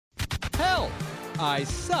I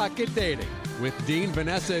Suck at Dating with Dean,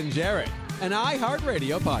 Vanessa, and Jared, an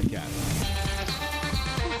iHeartRadio podcast.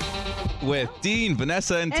 With Dean,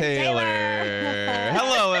 Vanessa, and Taylor.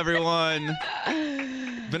 Hello, everyone.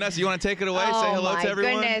 Vanessa, you want to take it away? Say hello to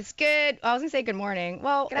everyone. Oh, my goodness. Good. I was going to say good morning.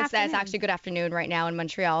 Well, it's actually good afternoon right now in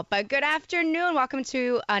Montreal. But good afternoon. Welcome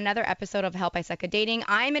to another episode of Help I Suck at Dating.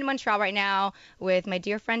 I'm in Montreal right now with my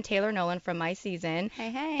dear friend Taylor Nolan from my season. Hey,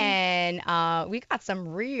 hey. And we got some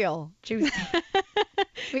real juicy.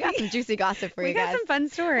 We got some juicy gossip for you guys. We got some fun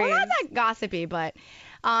stories. Well, not that gossipy, but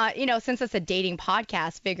since it's a dating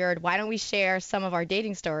podcast, figured why don't we share some of our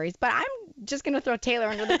dating stories? But I'm just gonna throw Taylor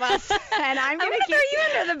under the bus, and I'm gonna throw you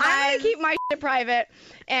under the bus. I'm gonna keep my shit private,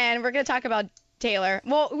 and we're gonna talk about Taylor.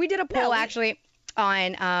 Well, we did a poll actually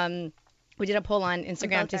on we did a poll on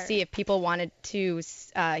Instagram to see if people wanted to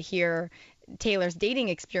hear Taylor's dating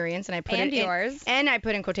experience, and I put yours, and I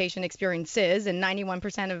put in quotation experiences, and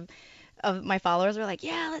 91% of my followers were like,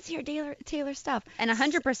 yeah, let's hear Taylor stuff. And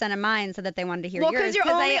 100% of mine said that they wanted to hear yours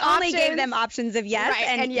because I only gave them options of yes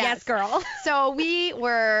and yes, girl. So we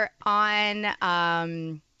were on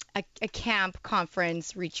a camp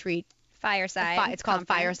conference retreat. Fireside. It's called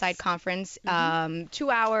Fireside Conference.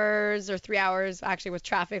 2 hours or 3 hours, actually with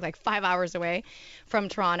traffic, like 5 hours away from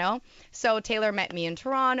Toronto. So Taylor met me in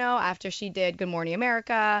Toronto after she did Good Morning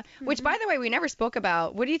America, which, by the way, we never spoke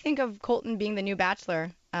about. What do you think of Colton being the new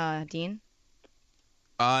Bachelor, Dean?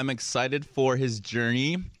 I'm excited for his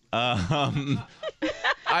journey. What? Are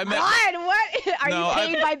you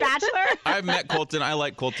paid by Bachelor? I've met Colton. I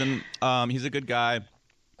like Colton. He's a good guy.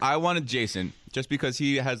 I wanted Jason just because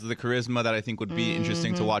he has the charisma that I think would be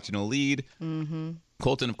interesting to watch in a lead.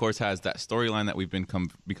 Colton, of course, has that storyline that we've become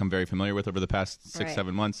very familiar with over the past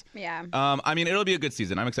 6-7 months. Yeah. I mean, it'll be a good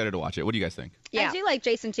season. I'm excited to watch it. What do you guys think? Yeah. I do like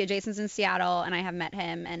Jason, too. Jason's in Seattle, and I have met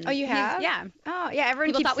him. And oh, you have? Yeah. Oh, yeah. Everyone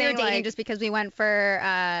people keeps thought we were saying, dating just because we went for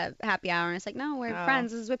happy hour, and it's like, no, we're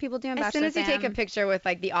friends. This is what people do in As soon Bachelor as you take a picture with,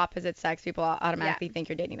 like, the opposite sex, people automatically think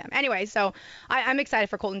you're dating them. Anyway, so I'm excited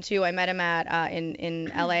for Colton, too. I met him at in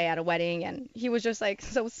L.A. at a wedding, and he was just, like,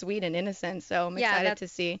 so sweet and innocent. So I'm excited to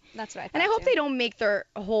see. That's what I thought, and I hope they don't make their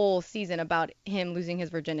whole season about him losing his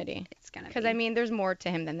virginity. It's going to be. Because, I mean, there's more to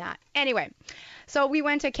him than that. Anyway, so we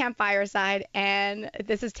went to Camp Fireside, and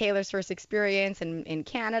this is Taylor's first experience in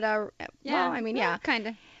Canada. Yeah. Well, I mean, yeah. Kind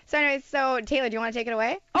of. So anyway, Taylor, do you want to take it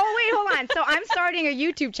away? Oh, wait, hold on. So I'm starting a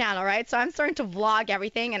YouTube channel, right? So I'm starting to vlog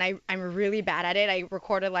everything, and I'm really bad at it. I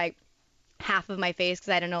recorded, like, half of my face because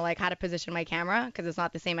I don't know like how to position my camera because it's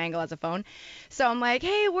not the same angle as a phone. So I'm like,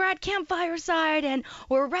 hey, we're at Camp Fireside and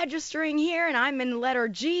we're registering here, and I'm in letter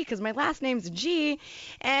G because my last name's G.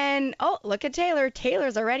 And oh, look at Taylor.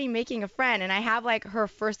 Taylor's already making a friend, and I have like her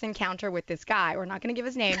first encounter with this guy. We're not gonna give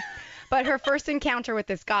his name. But her first encounter with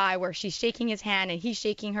this guy where she's shaking his hand and he's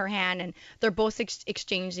shaking her hand, and they're both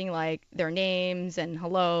exchanging like their names and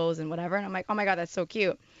hellos and whatever. And I'm like, oh my God, that's so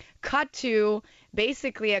cute. Cut to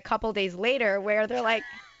basically a couple days later where they're like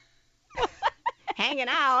hanging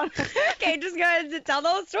out. Okay, just go ahead and tell the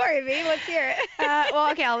whole story, B. Let's hear it.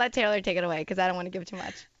 Well, okay, I'll let Taylor take it away because I don't want to give too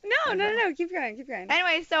much. No. Keep going.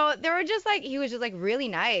 Anyway, so they were just like, he was just like really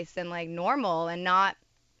nice and like normal and not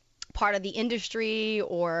part of the industry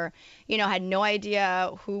or, had no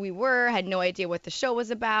idea who we were, had no idea what the show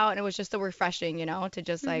was about. And it was just so refreshing, to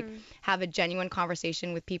just like have a genuine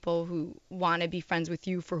conversation with people who want to be friends with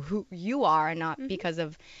you for who you are and not because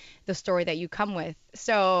of the story that you come with.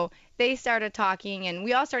 So they started talking and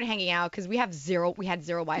we all started hanging out because we had zero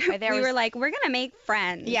Wi-Fi there. We were like, we're going to make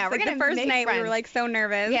friends. Yeah, we're going to the first night friends. We were like so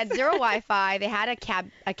nervous. We had zero Wi-Fi. They had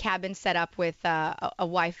a cabin set up with a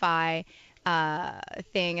Wi-Fi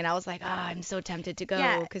thing, and I was like, I'm so tempted to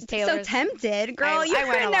go because Taylor's so tempted, girl. You I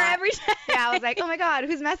went in there every day. Yeah, I was like, oh my God,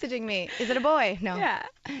 who's messaging me? Is it a boy? No. Yeah.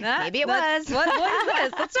 Maybe it was. What is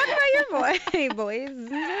this? Let's talk about your boy, boys.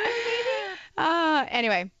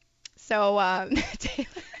 Anyway, so Taylor,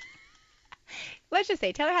 let's just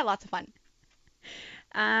say Taylor had lots of fun.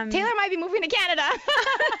 Taylor might be moving to Canada.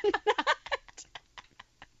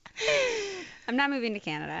 I'm not moving to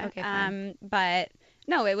Canada. Okay, fine. But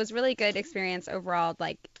no, it was really good experience overall,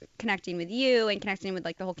 like connecting with you and connecting with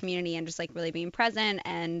like the whole community and just like really being present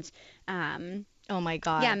and oh my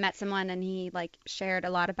God. Yeah, met someone and he like shared a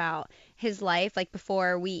lot about his life like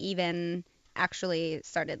before we even actually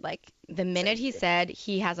started like. The minute he said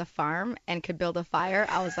he has a farm and could build a fire,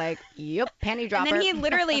 I was like, yep, panty dropper. And then he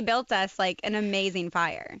literally built us like an amazing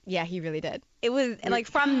fire. Yeah, he really did. It was like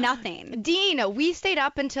from nothing. Dean, we stayed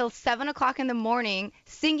up until 7 o'clock in the morning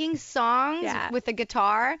singing songs with a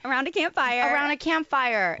guitar Around a campfire. around a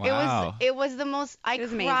campfire. Wow. It was the most. I It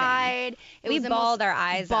was amazing. cried. We bawled our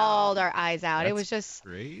eyes bawled out. our eyes out. It That's was just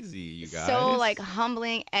crazy, you guys. so like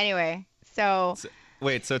humbling. Anyway, so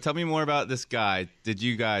Wait, so tell me more about this guy. Did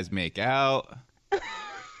you guys make out?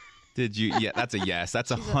 Did you? Yeah, that's a yes.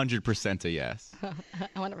 That's 100% a yes.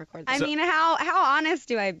 I want to record I this. mean, how honest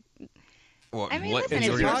do I? Well, I mean, what listen, It's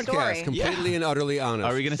it's a your podcast, story. completely and utterly honest.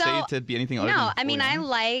 Are we going to So- say to be anything other than No, I mean, I fully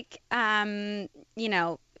like you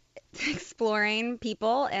know, exploring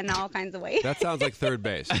people in all kinds of ways. That sounds like third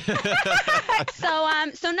base.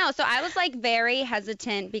 So I was like very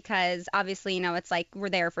hesitant because obviously, you know, it's like we're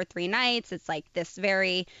there for 3 nights. It's like it's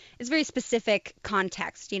very specific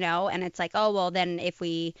context, you know, and it's like, oh, well, then if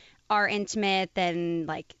we are intimate, then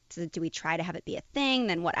like, do we try to have it be a thing?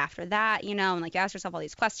 Then what after that, you know? And like you ask yourself all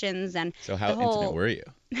these questions and So how the whole- intimate were you?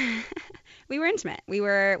 we were intimate. We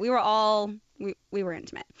were all we were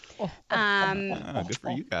intimate. Oh, good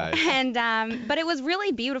for you guys. And but it was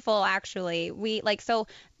really beautiful actually.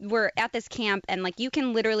 We're at this camp and like you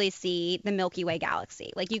can literally see the Milky Way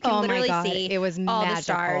galaxy. Like you can Oh my literally God, see it was all the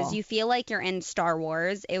stars. magical. You feel like you're in Star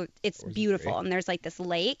Wars. It's Wars is beautiful. great. And there's like this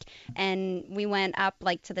lake and we went up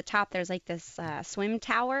like to the top. There's like this swim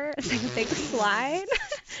tower. It's like a big slide.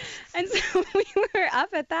 And so we were up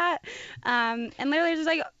at that. And literally just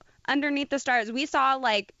like underneath the stars, we saw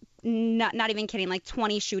like not even kidding, like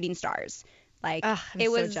 20 shooting stars. Like Ugh, I'm it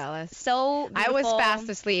so was jealous. so I was beautiful. fast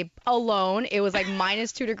asleep alone. It was like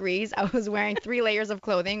 -2 degrees. I was wearing 3 layers of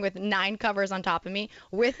clothing with 9 covers on top of me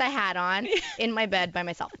with a hat on in my bed by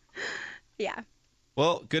myself. Yeah.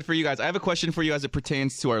 Well, good for you guys. I have a question for you as it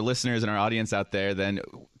pertains to our listeners and our audience out there. Then,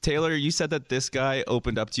 Taylor, you said that this guy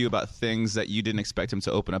opened up to you about things that you didn't expect him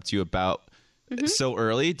to open up to you about so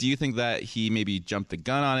early. Do you think that he maybe jumped the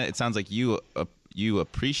gun on it? It sounds like you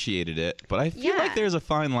appreciated it, but I feel like Yeah. there's a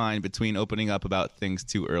fine line between opening up about things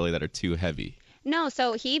too early that are too heavy. No,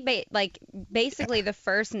 so he basically the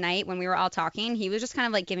first night when we were all talking, he was just kind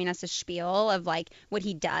of like giving us a spiel of like what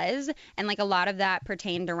he does, and like a lot of that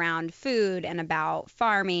pertained around food and about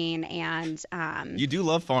farming and You do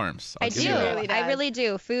love farms. I'll I give do. you that. Really I does. really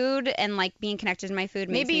do. Food and like being connected to my food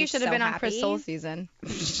makes Maybe me you should have so been on happy. Chris Soul season.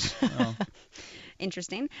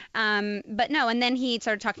 Interesting. But no, and then he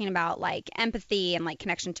started talking about like empathy and like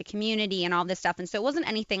connection to community and all this stuff. And so it wasn't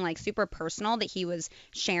anything like super personal that he was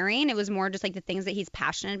sharing. It was more just like the things that he's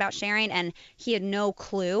passionate about sharing. And he had no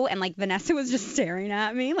clue. And like Vanessa was just staring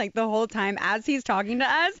at me like the whole time as he's talking to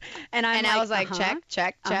us. And I was like, uh-huh.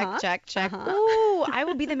 check. Uh-huh. Ooh, I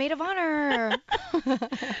will be the maid of honor.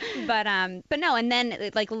 But no, and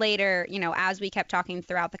then like later, you know, as we kept talking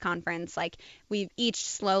throughout the conference, like we each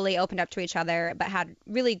slowly opened up to each other, but had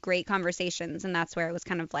really great conversations, and that's where it was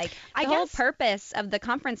kind of like the I whole guess- purpose of the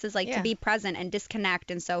conference is like Yeah. to be present and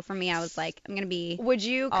disconnect. And so for me, I was like, I'm gonna be. Would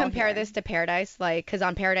you all compare here. this to Paradise? Like, because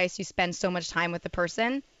on Paradise you spend so much time with the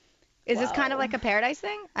person. Is this kind of Whoa. like a Paradise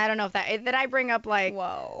thing? I don't know if that I bring up like.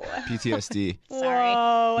 Whoa. PTSD. Sorry.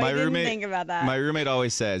 Whoa. My I didn't roommate- think about that. My roommate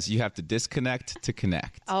always says you have to disconnect to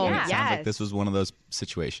connect. Oh, And it sounds like yes. this was one of those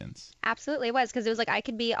situations. Absolutely it was, because it was like I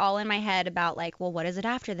could be all in my head about like, well, what is it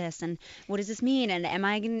after this, and what does this mean, and am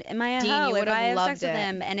I a Dean, hoe you if would've I have loved sex with it.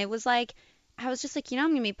 him? And it was like, I was just like, you know,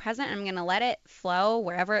 I'm gonna be present and I'm gonna let it flow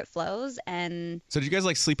wherever it flows. And So did you guys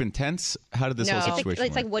like sleep in tents? How did this No. whole It's it's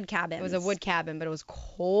situation like work? wood cabins. It was a wood cabin, but it was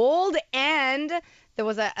cold, and there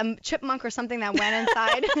was a chipmunk or something that went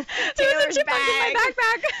inside Taylor's chipmunk in my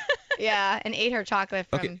backpack. Yeah, and ate her chocolate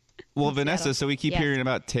from. Okay. Well, Vanessa, so we keep Yes. hearing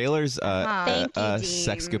about Taylor's Thank you, Dean.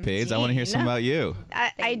 sexcapades. I want to hear some Dean. about you.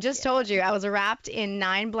 I just told you I was wrapped in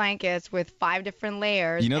 9 blankets with 5 different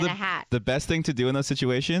layers You know and the a hat. the best thing to do in those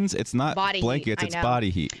situations? It's not Body heat, blankets, I it's know. body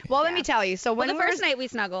heat. Well, let me tell you. So Well, when the we were- first night we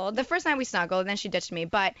snuggled. The first night we snuggled, and then she ditched me.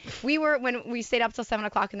 But when we stayed up till 7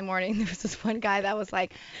 o'clock in the morning, there was this one guy that was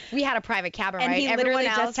like, we had a private cabin, and right? he Everyone literally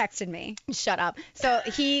else, just texted me. shut up. So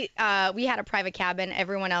we had a private cabin.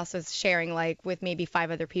 Everyone else was sharing like with maybe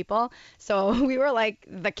 5 other people. So we were like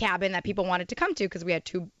the cabin that people wanted to come to because we had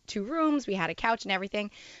two rooms, we had a couch and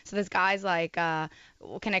everything. So this guy's like,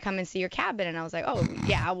 well, can I come and see your cabin? And I was like, oh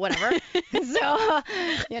yeah, whatever. So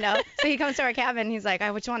so he comes to our cabin. And he's like,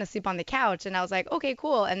 I just want to sleep on the couch. And I was like, okay,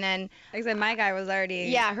 cool. And then Like I said, my guy was already.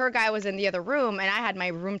 yeah, her guy was in the other room, and I had my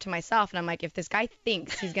room to myself. And I'm like, if this guy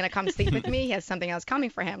thinks he's gonna come sleep with me, he has something else coming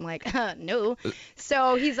for him. Like, no.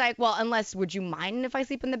 So he's like, well, would you mind if I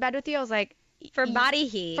sleep in the bed with you? I was like, For body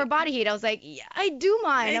heat. For body heat, I was like, yeah, I do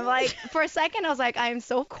mind. I'm like, for a second, I was like, I'm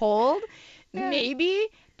so cold, maybe.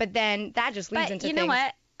 But then that just leads into you know things.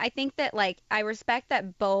 what? I think that like I respect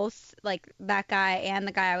that both like that guy and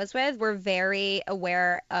the guy I was with were very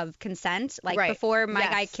aware of consent. Like Right. before my Yes.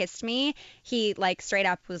 guy kissed me, he like straight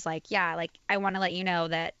up was like, yeah, like I want to let you know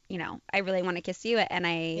that, you know, I really want to kiss you and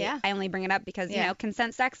I only bring it up because, you Yeah. know,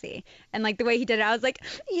 consent's sexy. And like the way he did it, I was like,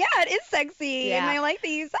 yeah, it is sexy. Yeah. And I like that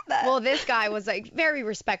you said that. Well, this guy was like very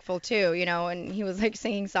respectful too, you know, and he was like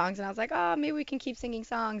singing songs, and I was like, oh, maybe we can keep singing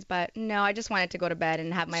songs, but no, I just wanted to go to bed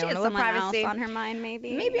and have my she own has little someone privacy. else on her mind,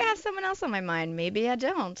 maybe. Maybe I have someone else on my mind. Maybe I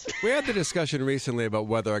don't. We had the discussion recently about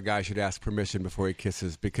whether a guy should ask permission before he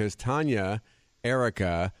kisses because Tanya,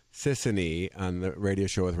 Erica, Sissany on the radio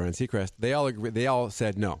show with Ryan Seacrest, they all agree, they all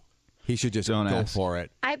said no. He should just Don't go ask. for it.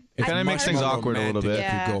 It kinda makes much things more awkward a little romantic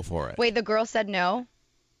bit. if you go for it. Wait, the girl said no.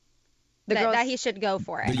 The girl that he should go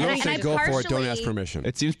for it. The girl And I said go for it, don't ask partially- permission.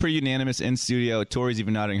 It seems pretty unanimous in studio. Tori's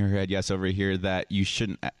even nodding her head yes over here that you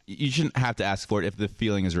shouldn't have to ask for it if the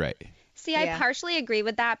feeling is right. See, I Yeah. partially agree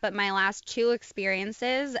with that, but my last two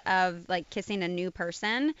experiences of like kissing a new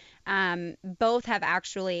person, both have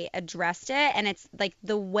actually addressed it, and it's like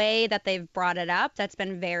the way that they've brought it up that's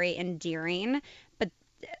been very endearing. But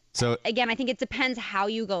So again, I think it depends how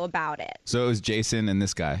you go about it. so it was Jason and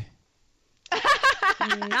this guy.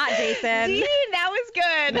 Not Jason. Dean, that was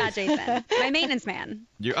good. Not Jason. My maintenance man.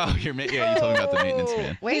 You told me about the maintenance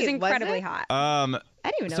man. Wait, He's was incredibly it? hot. I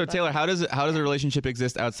didn't even know. So about Taylor, that. how does a relationship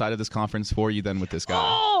exist outside of this conference for you then with this guy?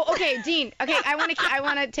 Oh, okay, Dean. Okay, I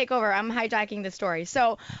want to take over. I'm hijacking the story.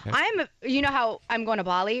 So you know how I'm going to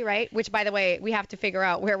Bali, right? Which, by the way, we have to figure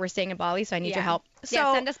out where we're staying in Bali. So I need your help. So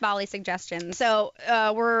yeah, send us Bali suggestions. So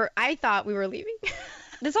I thought we were leaving.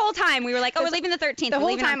 This whole time we were like, oh, we're leaving the 13th. The We're whole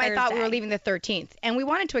leaving on time I thought we were Thursday. leaving the 13th, and we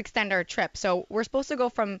wanted to extend our trip. So we're supposed to go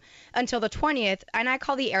from until the 20th, and I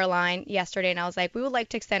called the airline yesterday, and I was like, we would like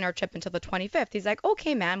to extend our trip until the 25th. He's like,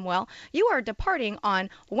 okay, ma'am. Well, you are departing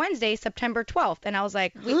on Wednesday, September 12th, and I was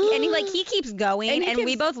like, And he keeps going, And he and we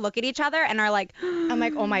keeps- both look at each other and are like, I'm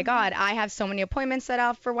like, oh my God, I have so many appointments set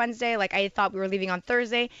up for Wednesday. Like, I thought we were leaving on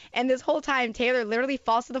Thursday. And this whole time, Taylor literally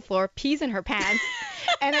falls to the floor, pees in her pants.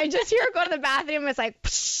 And I just hear her go to the bathroom. It's like,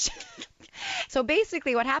 psh. So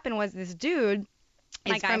basically, what happened was this dude.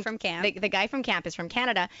 My is guy from camp. The guy from camp is from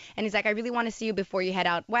Canada. And he's like, I really want to see you before you head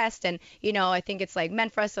out west. And, you know, I think it's like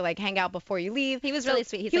meant for us to like hang out before you leave. he was So really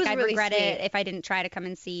sweet. He's he like, was I'd really regret sweet. it if I didn't try to come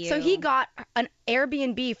and see you. So he got an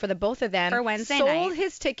Airbnb for the both of them. For Wednesday sold night.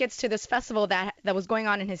 his tickets to this festival that was going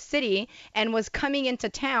on in his city and was coming into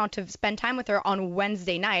town to spend time with her on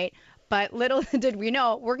Wednesday night. But little did we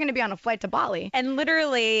know, we're going to be on a flight to Bali. And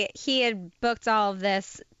literally, he had booked all of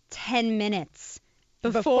this 10 minutes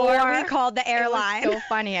before Before we called the airline. It was so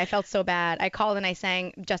funny. I felt so bad. I called and I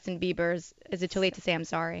sang Justin Bieber's "Is It Too Late to Say I'm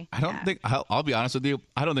Sorry." I don't think I'll be honest with you.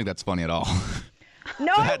 I don't think that's funny at all.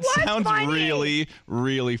 No, That it was sounds funny. really,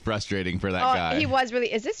 really frustrating for that guy. He was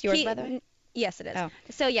really. Is this yours, He- by the way? Yes, it is. Oh.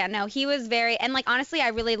 So yeah, no, he was very, and like honestly, I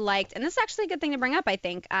really liked, and this is actually a good thing to bring up, I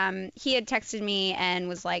think. He had texted me and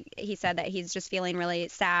was like, he said that he's just feeling really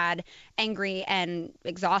sad, angry, and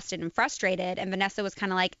exhausted and frustrated. And Vanessa was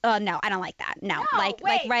kind of like, oh no, I don't like that. No,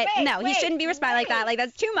 he shouldn't be responding like that. Like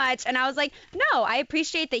that's too much. And I was like, no, I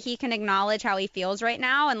appreciate that he can acknowledge how he feels right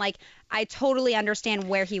now, and like I totally understand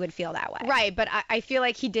where he would feel that way. Right, but I feel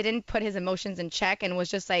like he didn't put his emotions in check and was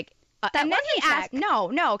just like. That And then was he in asked,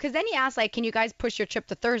 check. no, because then he asked, like, can you guys push your trip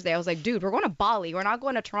to Thursday? I was like, dude, we're going to Bali. We're not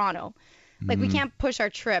going to Toronto. Like, we can't push our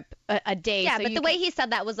trip a day. Yeah, so but you the way he said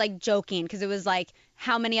that was like joking because it was like,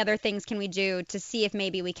 how many other things can we do to see if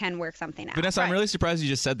maybe we can work something out? Vanessa, I'm Right. really surprised you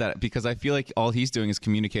just said that because I feel like all he's doing is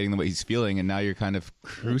communicating the way he's feeling, and now you're kind of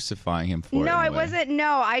crucifying him for it. No, in a I way. wasn't.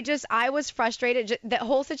 No, I was frustrated. The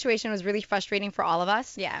whole situation was really frustrating for all of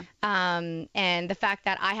us. Yeah. And the fact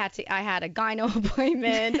that I had a gyno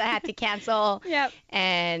appointment, I had to cancel. Yep.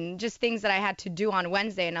 And just things that I had to do on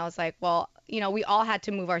Wednesday, and I was like, well, you know, we all had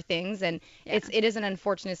to move our things, and it is an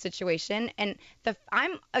unfortunate situation. And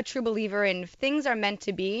I'm a true believer in if things are meant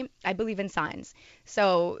to be. I believe in signs.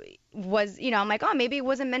 So I'm like, oh, maybe it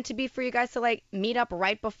wasn't meant to be for you guys to like meet up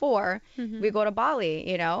right before we go to Bali,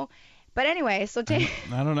 you know. But anyway, so I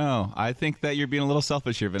don't know. I think that you're being a little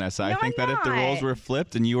selfish here, Vanessa. I No, think I'm that if the not. roles were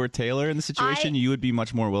flipped and you were Taylor in the situation, you would be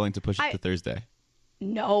much more willing to push it to Thursday.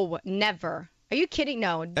 no, never. Are you kidding?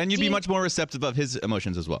 No. And you'd be Dean- much more receptive of his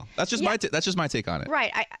emotions as well. That's just that's just my take on it.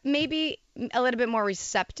 Right. Maybe a little bit more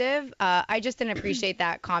receptive. I just didn't appreciate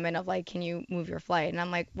that comment of like, can you move your flight? And I'm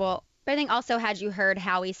like, well, But I think also had you heard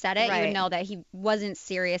how he said it, you Right. would know that he wasn't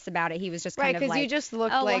serious about it. He was just right, kind of because like, you just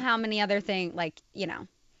looked oh, like, well, how many other things, like, you know.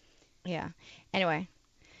 yeah. Anyway.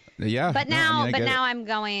 Yeah. But no, I now, mean, I get it. I'm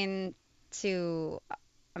going to,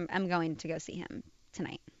 I'm going to go see him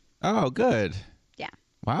tonight. Oh, good. Yeah.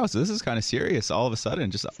 Wow, so this is kind of serious all of a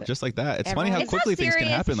sudden, just like that. It's funny how Everyone- quickly It's not things can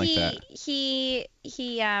serious. happen like that. He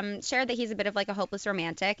shared that he's a bit of like a hopeless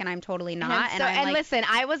romantic, and I'm totally And, not. I'm I'm like, listen,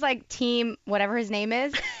 I was like team whatever his name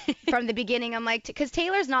is from the beginning. I'm like, because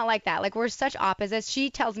Taylor's not like that. Like we're such opposites.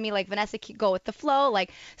 She tells me like Vanessa, go with the flow,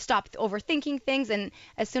 like stop overthinking things. And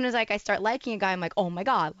as soon as like I start liking a guy, I'm like, oh my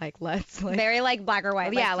god, like let's like very like black or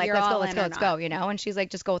white. yeah, like you're let's go, all let's in go, or let's not. go, you know. And she's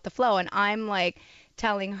like, just go with the flow. And I'm like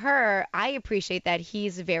telling her I appreciate that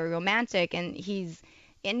he's very romantic and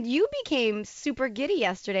you became super giddy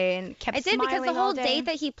yesterday and kept I did because smiling the all whole day. date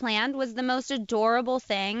that he planned was the most adorable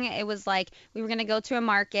thing. It was like we were gonna go to a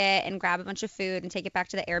market and grab a bunch of food and take it back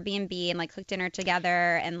to the Airbnb and like cook dinner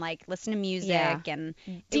together and like listen to music Yeah. and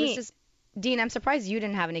it Dean, was just Dean, I'm surprised you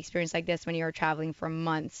didn't have an experience like this when you were traveling for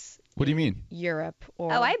months. What do you mean? Europe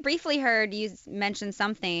or Oh, I briefly heard you mention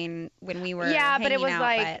something when we were yeah, but it hanging was out,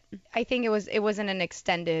 like but I think it wasn't an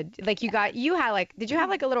extended like you had like did you have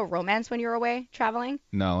like a little romance when you were away traveling?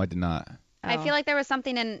 No, I did not. I Oh. feel like there was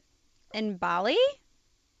something in Bali.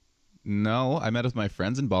 No, I met with my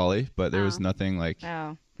friends in Bali, but there was nothing like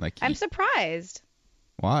Oh, like. I'm surprised.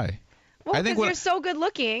 Why? Well, I think because what- you're so good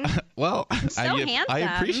looking. Well, so I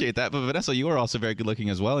handsome. appreciate that, but Vanessa, you are also very good looking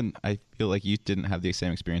as well, and I feel like you didn't have the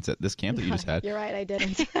same experience at this camp that you just had. You're right, I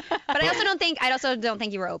didn't. But I also don't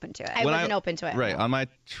think you were open to it. I When wasn't open to it. Right. On my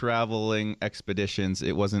traveling expeditions,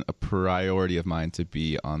 it wasn't a priority of mine to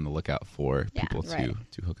be on the lookout for Yeah, people right.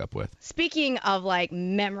 to hook up with. Speaking of like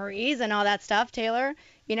memories and all that stuff, Taylor,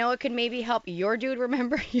 you know it could maybe help your dude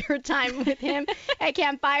remember your time with him at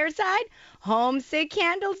Camp Fireside?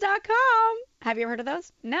 HomesickCandles.com. Have you ever heard of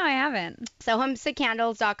those? No, I haven't. So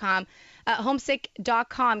homesickcandles.com.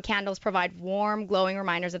 Homesick.com candles provide warm, glowing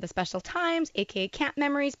reminders of the special times, aka camp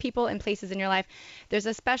memories, people, and places in your life. There's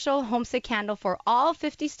a special homesick candle for all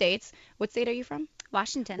 50 states. What state are you from?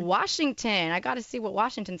 Washington. Washington. I got to see what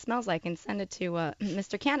Washington smells like and send it to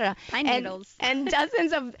Mr. Canada. Pine and, needles. and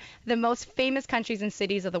dozens of the most famous countries and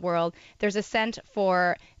cities of the world. There's a scent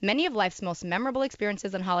for many of life's most memorable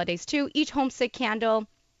experiences and holidays, too. Each homesick candle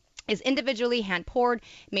is individually hand poured,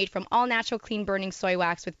 made from all natural clean burning soy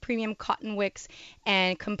wax with premium cotton wicks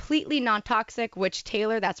and completely non-toxic, which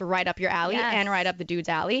Taylor, that's right up your alley Yes. and right up the dude's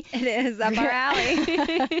alley. It is up our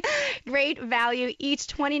alley. Great value, each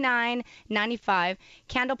 $29.95.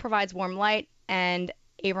 Candle provides warm light and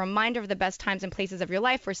a reminder of the best times and places of your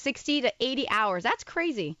life for 60 to 80 hours. That's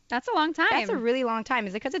crazy. That's a long time. That's a really long time.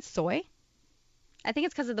 Is it because it's soy? I think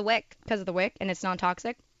it's because of the wick. Because of the wick and it's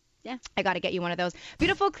non-toxic? Yeah. I got to get you one of those.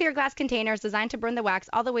 Beautiful clear glass containers designed to burn the wax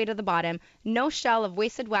all the way to the bottom. No shell of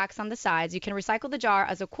wasted wax on the sides. You can recycle the jar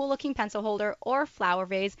as a cool-looking pencil holder or flower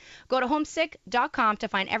vase. Go to homesick.com to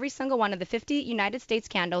find every single one of the 50 United States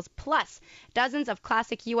candles, plus dozens of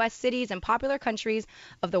classic U.S. cities and popular countries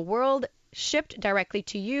of the world shipped directly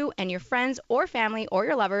to you and your friends or family or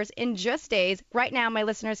your lovers in just days. Right now, my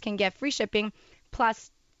listeners can get free shipping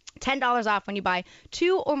plus $10 off when you buy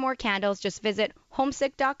 2 or more candles. Just visit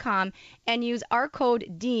homesick.com and use our code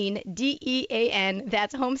DEAN, D-E-A-N.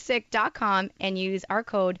 That's homesick.com and use our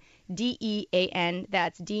code D-E-A-N.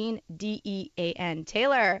 That's Dean, D-E-A-N.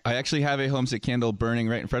 Taylor. I actually have a homesick candle burning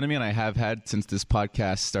right in front of me, and I have had since this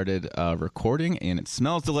podcast started recording, and it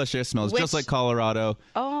smells delicious. Smells just like Colorado,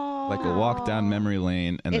 Oh. like a walk down memory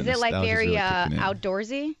lane. And Is the it like nostalgia's very really kicking in.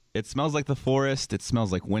 outdoorsy? It smells like the forest. It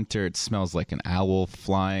smells like winter. It smells like an owl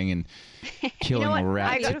flying and killing what?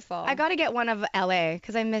 rats. Beautiful. I got to get one of LA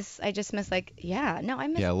because I just miss like, I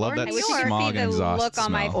miss Yeah, I love or that New I wish you York. could smog see and the exhaust look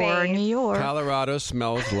on my smell. face. Or New York. Colorado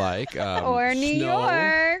smells like Or New snow,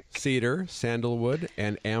 York. cedar, sandalwood,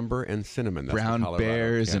 and amber and cinnamon. That's the Brown Colorado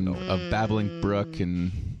bears candle. and a babbling brook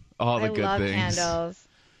and all the I good love things. candles.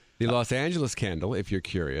 The Los Angeles candle, if you're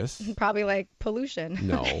curious. Probably like pollution.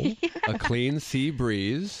 No. A clean sea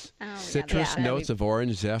breeze. Oh, yeah, Citrus that'd notes be- of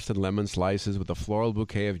orange zest and lemon slices with a floral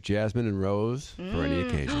bouquet of jasmine and rose for any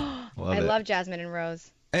occasion. Love I it. love jasmine and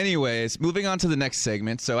rose. Anyways, moving on to the next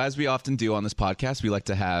segment. So, as we often do on this podcast, we like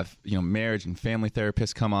to have marriage and family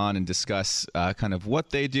therapists come on and discuss kind of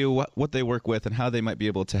what they do, what they work with, and how they might be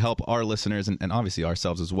able to help our listeners and obviously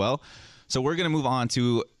ourselves as well. So, we're going to move on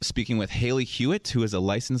to speaking with Haley Hewitt, who is a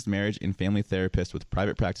licensed marriage and family therapist with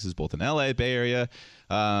private practices both in LA, Bay Area,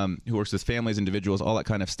 who works with families, individuals, all that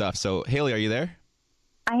kind of stuff. So, Haley, are you there?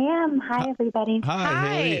 I am. Hi, everybody. Hi,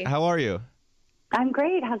 Haley. How are you? I'm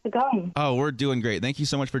great. How's it going? Oh, we're doing great. Thank you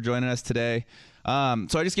so much for joining us today. So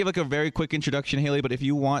I just gave like a very quick introduction, Haley, but if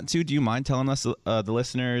you want to, do you mind telling us, the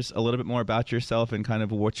listeners, a little bit more about yourself and kind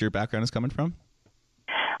of what your background is coming from?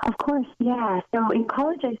 Of course, yeah. So in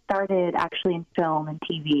college, I started actually in film and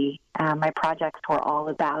TV. My projects were all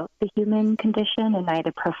about the human condition, and I had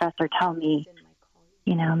a professor tell me,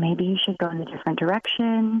 maybe you should go in a different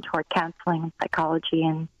direction toward counseling and psychology.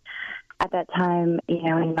 And at that time,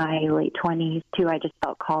 in my late 20s, too, I just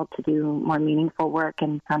felt called to do more meaningful work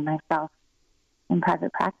and found myself in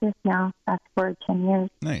private practice now. That's for 10 years.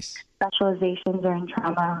 Nice. Specializations are in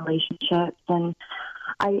trauma relationships, and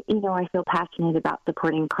I feel passionate about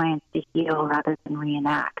supporting clients to heal rather than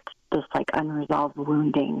reenact this unresolved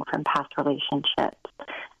wounding from past relationships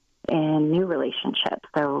and new relationships.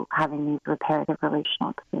 So having these reparative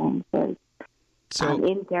relational experiences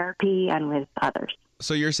in therapy and with others.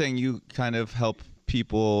 So you're saying you kind of help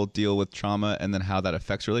people deal with trauma and then how that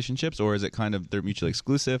affects relationships, or is it kind of they're mutually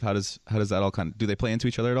exclusive? How does that all do they play into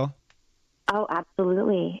each other at all? Oh,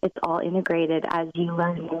 absolutely. It's all integrated, as you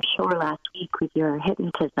learned, I'm sure, last week with your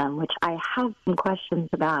hypnotism, which I have some questions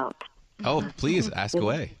about. Oh, please, ask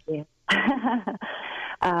away.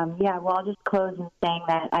 I'll just close in saying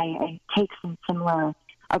that I take some similar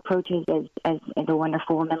approaches as the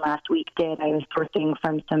wonderful woman last week did. I was sourcing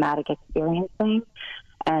from somatic experiencing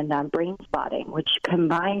and brain spotting, which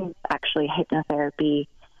combines actually hypnotherapy,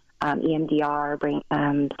 EMDR,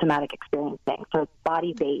 somatic experiencing. So it's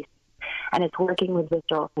body-based. And it's working with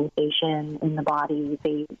visceral sensation in the body.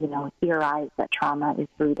 They, theorize that trauma is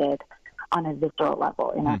rooted on a visceral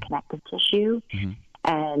level in our connective tissue. Mm-hmm.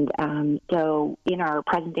 And so in our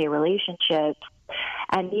present-day relationships,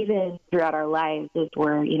 and even throughout our lives, as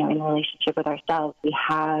we're, in relationship with ourselves, we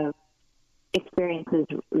have experiences,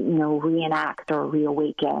 reenact or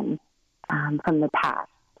reawaken from the past.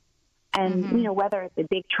 And, whether it's a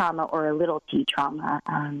big trauma or a little t trauma,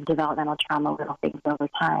 developmental trauma, little things over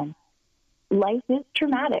time, life is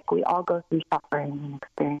traumatic. We all go through suffering and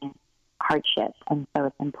experience hardship, and so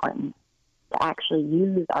it's important to actually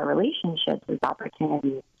use our relationships as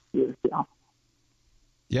opportunities to heal.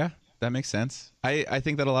 Yeah, that makes sense. I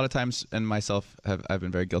think that a lot of times, and myself I've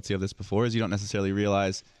been very guilty of this before, is you don't necessarily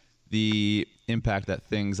realize the impact that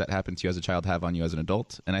things that happen to you as a child have on you as an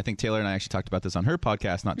adult. And I think Taylor and I actually talked about this on her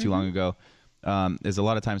podcast not too long ago, is a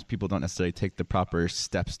lot of times people don't necessarily take the proper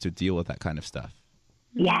steps to deal with that kind of stuff.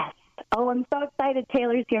 Yes. Oh, I'm so excited.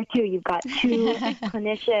 Taylor's here, too. You've got two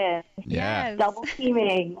clinicians. Yeah. Double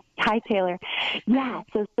teaming. Hi, Taylor. Yeah,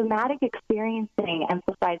 so somatic experiencing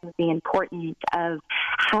emphasizes the importance of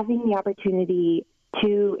having the opportunity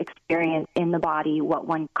to experience in the body what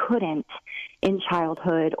one couldn't in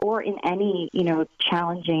childhood or in any,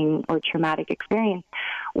 challenging or traumatic experience.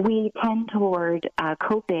 We tend toward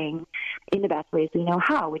coping in the best ways we know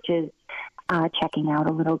how, which is checking out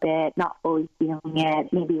a little bit, not fully feeling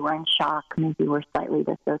it. Maybe we're in shock. Maybe we're slightly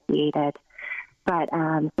dissociated. But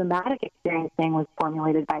somatic experiencing was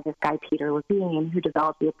formulated by this guy, Peter Levine, who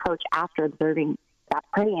developed the approach after observing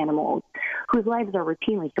prey animals whose lives are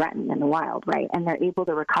routinely threatened in the wild, right? And they're able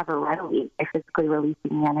to recover readily by physically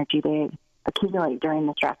releasing the energy they accumulate during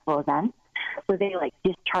the stressful event. So they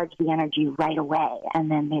discharge the energy right away, and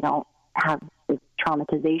then they don't have this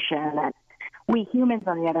traumatization that we humans,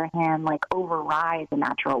 on the other hand, override the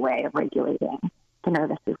natural way of regulating the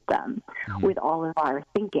nervous system with all of our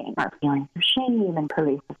thinking, our feelings of shame and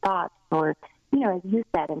pervasive thoughts, or, as you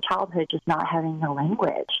said, in childhood, just not having the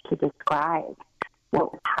language to describe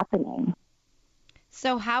what was happening.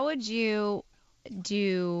 So how would you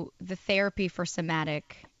do the therapy for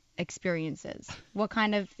somatic experiences? What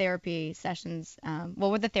kind of therapy sessions,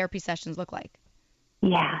 what would the therapy sessions look like?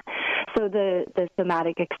 Yeah. So the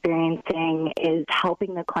somatic experiencing is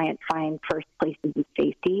helping the client find first places of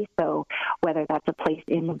safety. So whether that's a place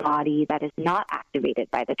in the body that is not activated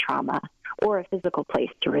by the trauma or a physical place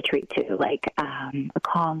to retreat to, like a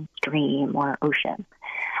calm stream or ocean.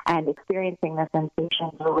 And experiencing the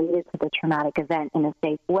sensations related to the traumatic event in a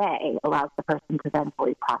safe way allows the person to then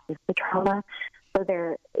fully process the trauma. So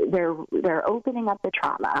they're opening up the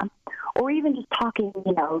trauma, or even just talking,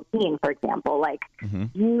 seeing, for example, like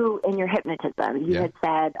you in your hypnotism, you had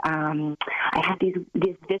said, I had these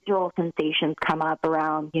visceral sensations come up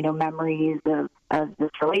around, memories of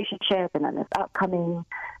this relationship and then this upcoming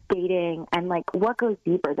dating. And what goes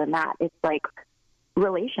deeper than that? It's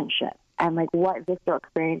relationship and what visceral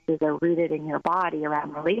experiences are rooted in your body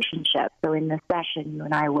around relationships. So in this session, you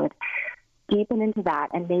and I would deepen into that,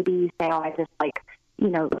 and maybe you say, I just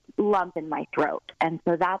lump in my throat. And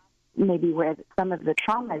so that's maybe where some of the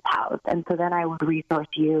trauma is housed. And so then I would resource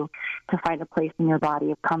you to find a place in your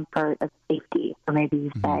body of comfort, of safety. So maybe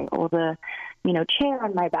you say, oh, the, chair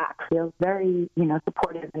on my back feels very,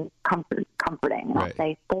 supportive and comforting. And I'll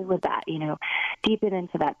say, stay with that, deepen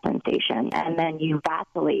into that sensation. And then you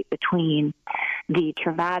vacillate between the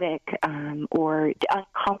traumatic or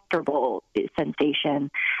uncomfortable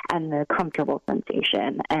sensation and the comfortable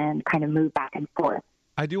sensation and kind of move back and forth.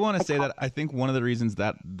 I do want to say that I think one of the reasons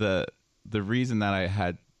that the reason that I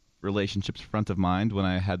had relationships front of mind when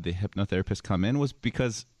I had the hypnotherapist come in was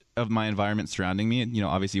because of my environment surrounding me.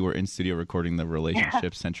 Obviously we're in studio recording the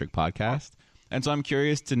relationship-centric podcast. And so I'm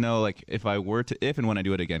curious to know, like, if and when I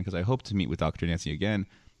do it again, because I hope to meet with Dr. Nancy again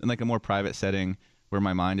in like a more private setting where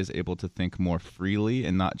my mind is able to think more freely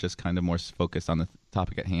and not just kind of more focused on the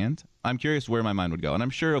topic at hand. I'm curious where my mind would go. And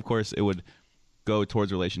I'm sure, of course, it would go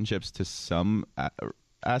towards relationships to some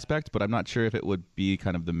aspect, but I'm not sure if it would be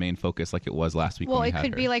kind of the main focus like it was last week. Well, it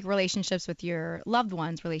could be like relationships with your loved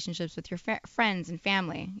ones, relationships with your friends and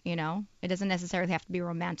family. It doesn't necessarily have to be a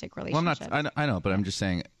romantic relationship. Well, I know, but I'm just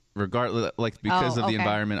saying, regardless, like because of the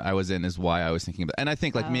environment I was in is why I was thinking about. And I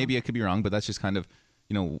think maybe I could be wrong, but that's just kind of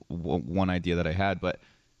one idea that I had. But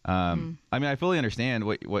I mean, I fully understand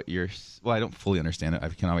what you're. Well, I don't fully understand it. I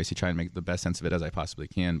can obviously try and make the best sense of it as I possibly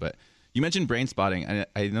can, but. You mentioned brain spotting, and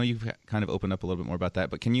I know you've kind of opened up a little bit more about that,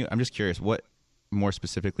 but I'm just curious, what more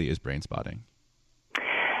specifically is brain spotting?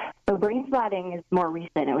 So brain spotting is more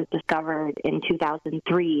recent. It was discovered in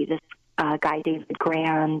 2003. This guy, David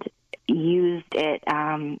Grand, used it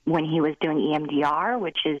when he was doing EMDR,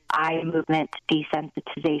 which is eye movement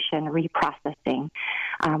desensitization reprocessing,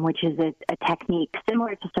 which is a technique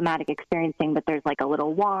similar to somatic experiencing, but there's like a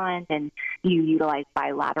little wand, and you utilize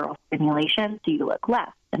bilateral stimulation, so you look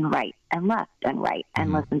left and right and left and right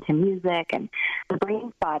and listen to music. And the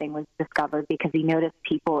brain spotting was discovered because he noticed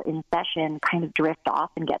people in session kind of drift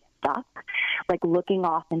off and get stuck, like looking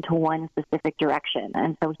off into one specific direction.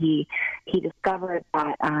 And so he discovered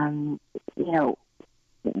that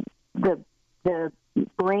the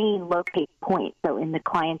brain locates points, so in the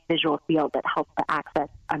client's visual field, that helps to access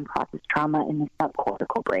unprocessed trauma in the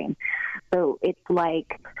subcortical brain. So it's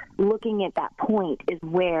like looking at that point is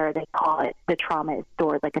where they call it the trauma is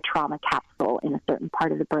stored, like a trauma capsule in a certain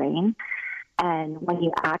part of the brain. And when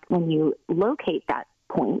you locate that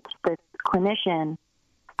point, the clinician,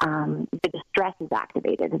 the distress is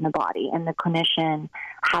activated in the body, and the clinician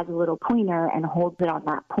has a little pointer and holds it on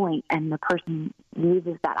that point, and the person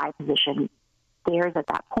uses that eye position, stares at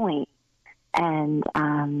that point, and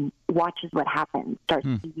watches what happens, starts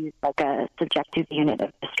to use like a subjective unit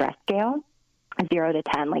of distress scale, 0 to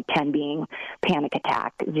 10, like 10 being panic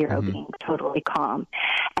attack, 0 being totally calm,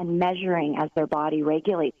 and measuring as their body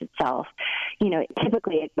regulates itself.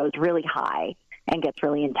 Typically it goes really high and gets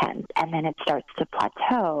really intense, and then it starts to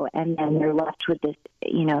plateau, and then they're left with this,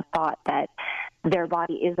 thought that their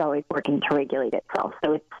body is always working to regulate itself.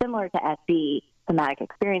 So it's similar to SE, somatic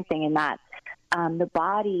experiencing, in that the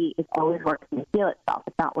body is always working to heal itself.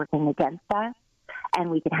 It's not working against us, and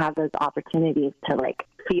we can have those opportunities to like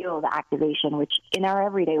feel the activation, which in our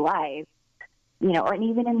everyday life, or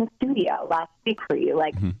even in the studio last week for you,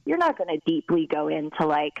 like you're not going to deeply go into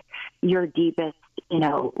like your deepest,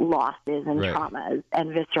 losses and traumas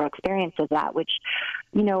and visceral experience of that, which,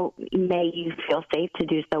 may you feel safe to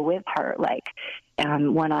do so with her, like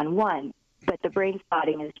one-on-one. But the brain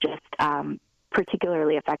spotting is just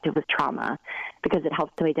particularly effective with trauma because it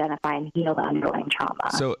helps to identify and heal the underlying trauma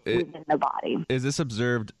within the body. Is this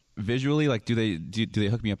observed visually? Like, do they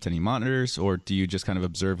hook me up to any monitors, or do you just kind of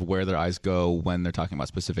observe where their eyes go when they're talking about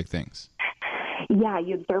specific things? Yeah,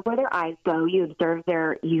 you observe where their eyes go. You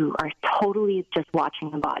are totally just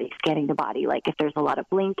watching the body, scanning the body. Like if there's a lot of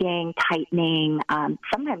blinking, tightening,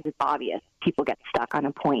 sometimes it's obvious. People get stuck on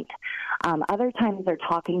a point. Other times they're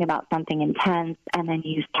talking about something intense, and then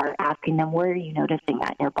you start asking them, where are you noticing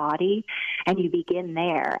that in your body? And you begin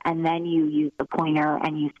there, and then you use the pointer,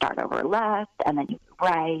 and you start over left, and then you move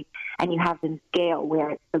right, and you have them scale where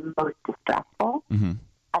it's the most distressful, and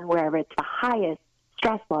wherever it's the highest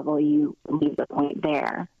stress level, you leave the point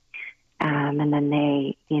there. And then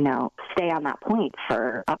they, stay on that point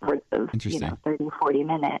for upwards of, 30, 40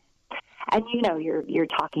 minutes. And, you're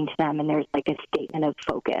talking to them, and there's like a statement of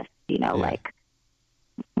focus, like.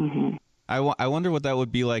 I wonder what that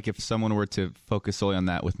would be like if someone were to focus solely on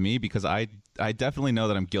that with me, because I definitely know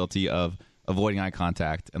that I'm guilty of avoiding eye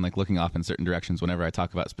contact and like looking off in certain directions whenever I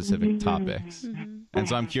talk about specific topics. And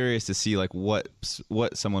so I'm curious to see like what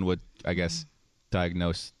someone would, I guess,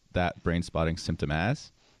 diagnose that brain spotting symptom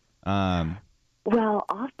as. Well,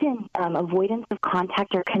 often avoidance of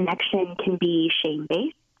contact or connection can be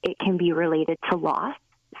shame-based. It can be related to loss.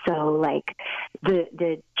 So like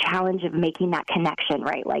the challenge of making that connection,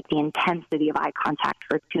 right? Like the intensity of eye contact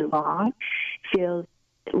for too long feels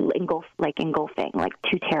engulfing, like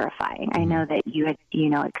too terrifying. I know that you had,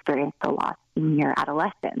 experienced a loss in your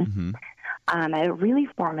adolescence. At a really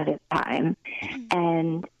formative time,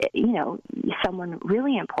 and someone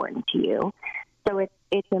really important to you. So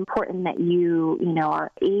it's important that you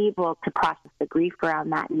are able to process the grief around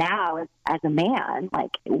that now as a man,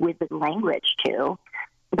 like with the language too,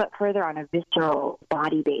 but further on a visceral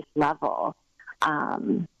body-based level,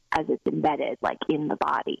 as it's embedded like in the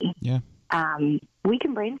body. Yeah. We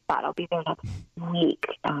can brain spot. I'll be there next week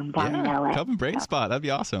down in LA. Come and brain spot. That'd be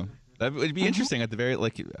awesome. That would be interesting at the very,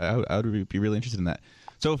 I would be really interested in that.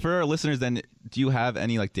 So for our listeners then, do you have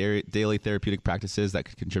any like daily therapeutic practices that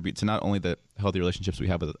could contribute to not only the healthy relationships we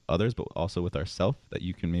have with others, but also with ourselves that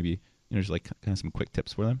you can maybe, just like kind of some quick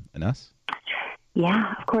tips for them and us?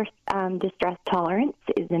 Yeah, of course. Distress tolerance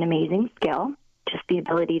is an amazing skill. Just the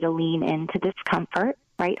ability to lean into discomfort,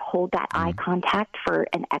 right? Hold that eye contact for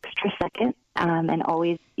an extra second, and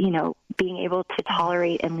always, being able to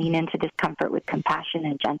tolerate and lean into discomfort with compassion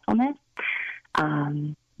and gentleness.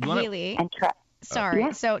 Haley, sorry.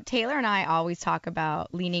 Yeah. So Taylor and I always talk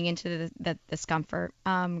about leaning into the discomfort,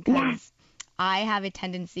 because I have a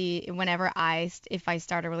tendency whenever if I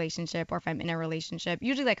start a relationship or if I'm in a relationship,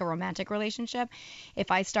 usually like a romantic relationship,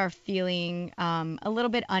 if I start feeling a little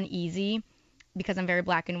bit uneasy, because I'm very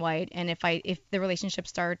black and white, and if the relationship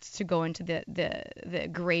starts to go into the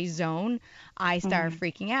gray zone, I start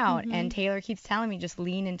freaking out. And Taylor keeps telling me just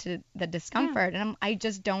lean into the discomfort, and I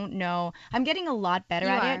just don't know. I'm getting a lot better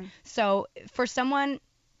at it. So for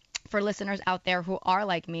listeners out there who are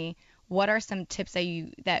like me, what are some tips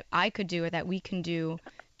that I could do or that we can do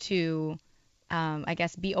to I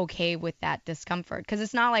guess be okay with that discomfort? Because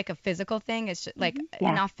it's not like a physical thing. It's just like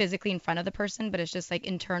not physically in front of the person, but it's just like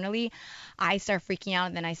internally I start freaking out,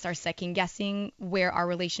 and then I start second guessing where our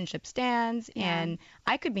relationship stands, and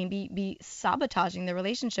I could maybe be sabotaging the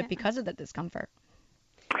relationship because of the discomfort.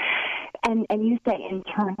 And you say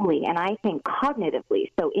internally, and I think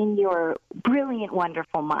cognitively. So in your brilliant,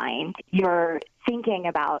 wonderful mind, you're thinking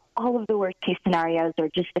about all of the worst case scenarios or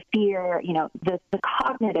just the fear, the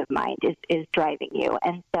cognitive mind is driving you.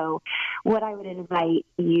 And so what I would invite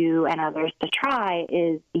you and others to try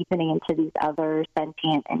is deepening into these other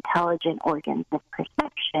sentient, intelligent organs of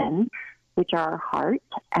perception, which are our heart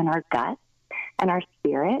and our gut and our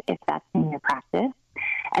spirit, if that's in your practice.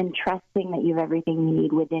 And trusting that you have everything you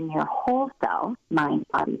need within your whole self, mind,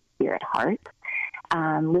 body, spirit, heart.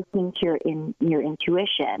 Listening to your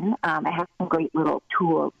intuition. I have some great little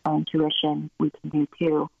tools on intuition we can do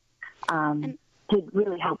too, to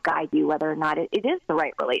really help guide you whether or not it is the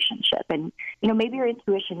right relationship. And maybe your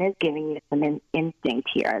intuition is giving you some instinct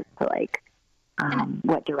here as to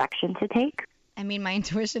what direction to take. I mean, my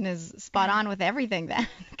intuition is spot on with everything then,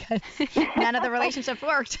 because none of the relationships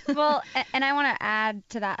worked. Well, and I want to add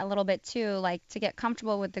to that a little bit too, like to get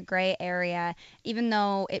comfortable with the gray area, even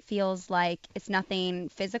though it feels like it's nothing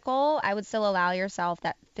physical, I would still allow yourself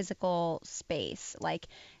that physical space, like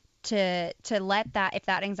to let that, if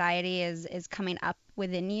that anxiety is coming up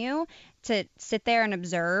within you, to sit there and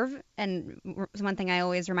observe. And one thing I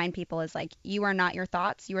always remind people is like, you are not your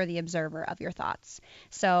thoughts, you are the observer of your thoughts.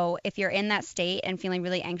 So if you're in that state and feeling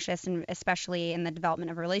really anxious, and especially in the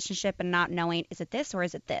development of a relationship and not knowing, is it this or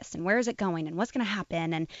is it this, and where is it going and what's going to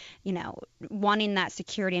happen, and wanting that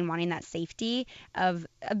security and wanting that safety of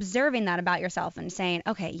observing that about yourself and saying,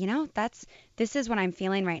 okay, this is what I'm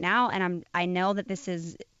feeling right now, and I know that this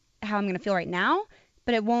is how I'm going to feel right now,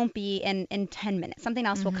 but it won't be in 10 minutes. Something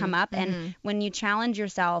else will come up. And when you challenge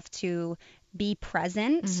yourself to be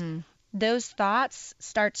present, those thoughts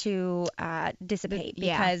start to dissipate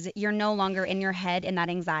because you're no longer in your head in that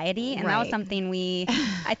anxiety. And that was something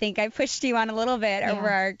I think I pushed you on a little bit over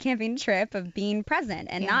our camping trip, of being present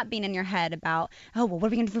and not being in your head about, oh, well, what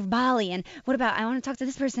are we going to do for Bali? And what about, I want to talk to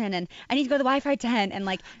this person, and I need to go to the Wi-Fi tent, and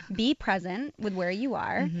like be present with where you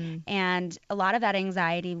are. And a lot of that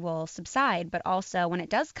anxiety will subside, but also when it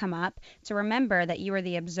does come up, to remember that you are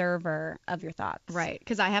the observer of your thoughts. Right.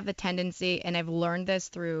 Because I have the tendency, and I've learned this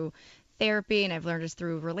through therapy, and I've learned this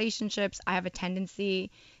through relationships. I have a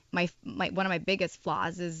tendency, one of my biggest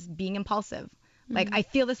flaws is being impulsive. Like, I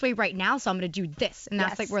feel this way right now, so I'm going to do this. And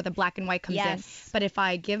that's like where the black and white comes in. But if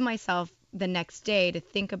I give myself the next day to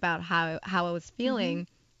think about how I was feeling,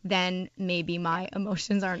 then maybe my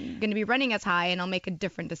emotions aren't going to be running as high and I'll make a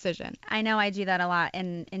different decision. I know I do that a lot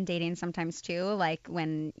in dating sometimes too. Like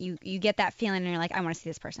when you get that feeling and you're like, I want to see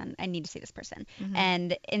this person. I need to see this person.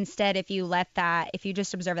 And instead, if you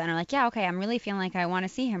just observe that and are like, yeah, okay, I'm really feeling like I want to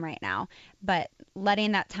see him right now. But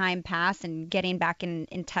letting that time pass and getting back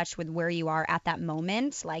in touch with where you are at that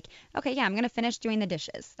moment, like, okay, yeah, I'm going to finish doing the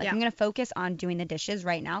dishes. Like I'm going to focus on doing the dishes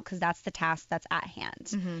right now because that's the task that's at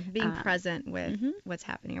hand. Being present with what's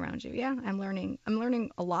happening around you. Yeah, I'm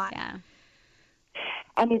learning a lot. Yeah.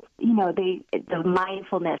 And it's, the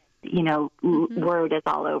mindfulness, word is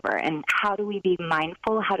all over. And how do we be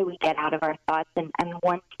mindful? How do we get out of our thoughts? And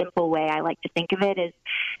one simple way I like to think of it is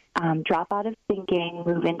drop out of thinking,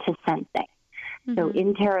 move into sensing. So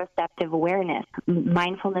interoceptive awareness,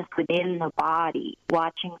 mindfulness within the body,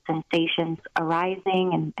 watching sensations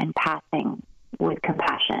arising and passing with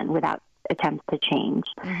compassion without attempts to change.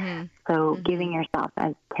 So giving yourself,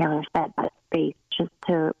 as Taylor said, that space just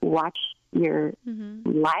to watch your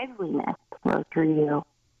liveliness flow through you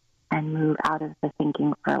and move out of the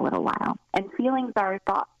thinking for a little while. And feelings are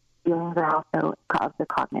thoughts. Feelings are also of the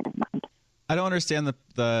cognitive mind. I don't understand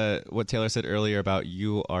the what Taylor said earlier about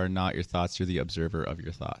you are not your thoughts, you're the observer of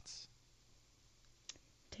your thoughts.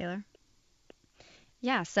 Taylor?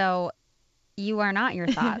 Yeah, so you are not your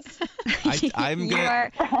thoughts.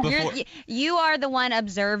 You are the one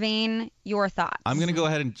observing your thoughts. I'm going to go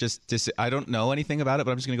ahead and just I don't know anything about it,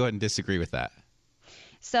 but I'm just going to go ahead and disagree with that.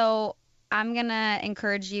 So I'm going to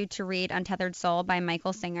encourage you to read Untethered Soul by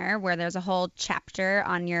Michael Singer, where there's a whole chapter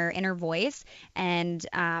on your inner voice and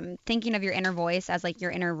thinking of your inner voice as like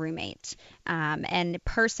your inner roommate and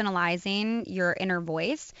personalizing your inner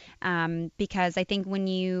voice because I think when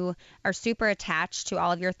you are super attached to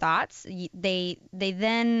all of your thoughts, they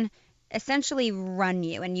then essentially run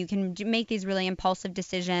you and you can make these really impulsive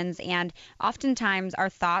decisions, and oftentimes our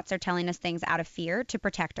thoughts are telling us things out of fear to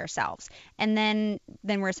protect ourselves, and then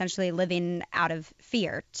we're essentially living out of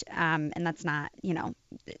fear and that's not,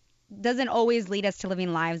 doesn't always lead us to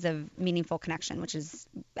living lives of meaningful connection, which is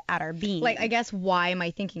at our being. Like, I guess, why am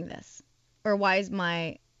I thinking this? Or why is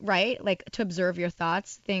right? Like, to observe your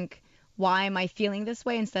thoughts, think, why am I feeling this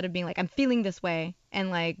way, instead of being like, I'm feeling this way and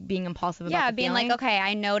like being impulsive about the being feeling. like, okay,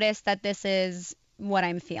 I noticed that this is what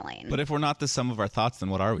I'm feeling. But if we're not the sum of our thoughts, then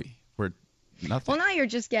what are we? We're nothing. Well, now you're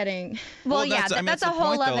just getting. Well, yeah, that's a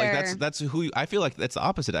whole point, other. Like, that's who I feel like that's the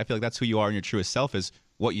opposite. I feel like that's who you are in your truest self. Is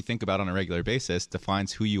what you think about on a regular basis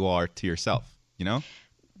defines who you are to yourself.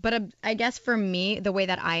 But I guess for me, the way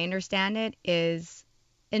that I understand it is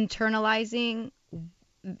internalizing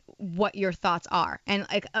what your thoughts are and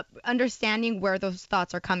like understanding where those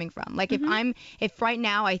thoughts are coming from. Like if right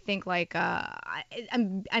now I think like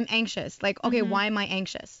I'm anxious, like, okay, why am I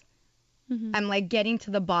anxious? I'm like getting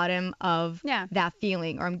to the bottom of that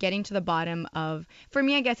feeling, or I'm getting to the bottom of, for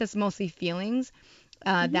me, I guess it's mostly feelings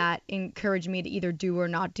that encourage me to either do or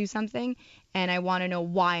not do something. And I want to know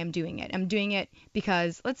why I'm doing it. I'm doing it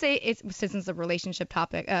because, let's say since it's a relationship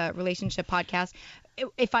topic, relationship podcast,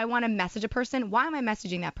 if I want to message a person, why am I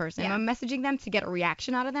messaging that person? Am I messaging them to get a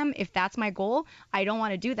reaction out of them? If that's my goal, I don't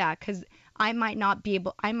want to do that because I might not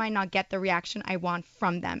get the reaction I want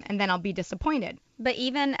from them, and then I'll be disappointed. But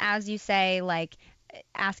even as you say, like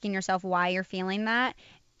asking yourself why you're feeling that,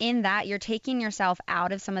 in that you're taking yourself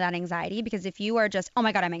out of some of that anxiety, because if you are just, oh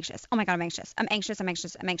my God, I'm anxious. Oh my God, I'm anxious. I'm anxious. I'm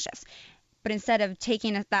anxious. I'm anxious. But instead of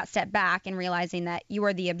taking that step back and realizing that you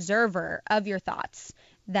are the observer of your thoughts,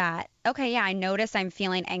 that, okay, yeah, I notice I'm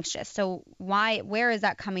feeling anxious. So where is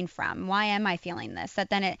that coming from? Why am I feeling this? That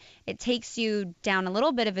then it takes you down a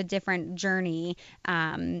little bit of a different journey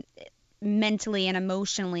mentally and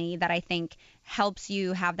emotionally, that I think helps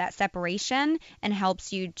you have that separation and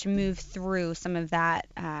helps you to move through some of that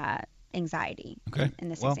anxiety in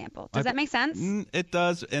this example. Does that make sense? It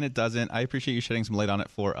does, and it doesn't. I appreciate you shedding some light on it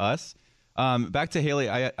for us. Back to Haley,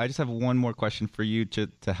 I just have one more question for you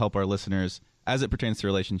to help our listeners as it pertains to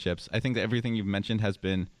relationships. I think that everything you've mentioned has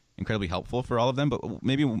been incredibly helpful for all of them, but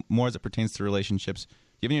maybe more as it pertains to relationships. Do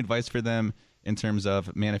you have any advice for them in terms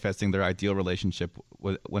of manifesting their ideal relationship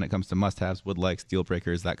when it comes to must-haves, would-likes, deal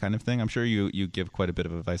breakers, that kind of thing? I'm sure you give quite a bit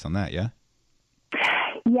of advice on that, yeah?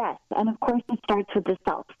 Yes, and of course it starts with the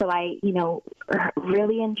self. So I,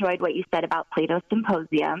 really enjoyed what you said about Plato's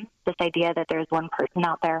Symposium, this idea that there's one person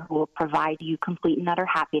out there who will provide you complete and utter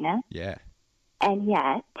happiness. Yeah. And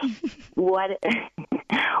yet, what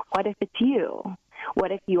if it's you?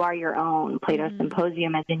 What if you are your own Plato's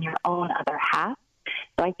Symposium, as in your own other half?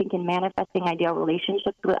 So I think in manifesting ideal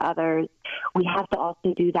relationships with others, we have to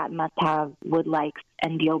also do that must-have, would-likes,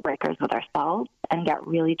 and deal breakers with ourselves and get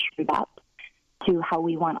really trued up to how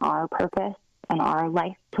we want our purpose and our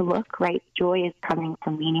life to look, right? Joy is coming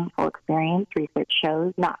from meaningful experience, research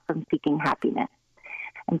shows, not from seeking happiness.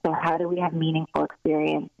 And so how do we have meaningful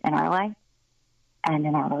experience in our life and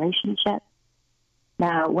in our relationships?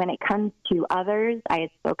 Now, when it comes to others, I had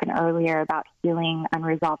spoken earlier about healing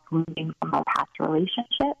unresolved wounding from our past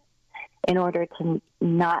relationships in order to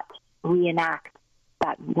not reenact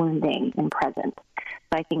that wounding in present.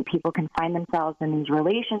 So I think people can find themselves in these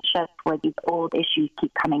relationships where these old issues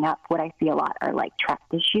keep coming up. What I see a lot are like trust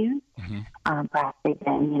issues. Perhaps they've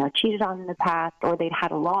been, cheated on in the past, or they'd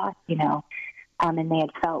had a loss, and they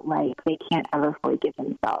had felt like they can't ever fully give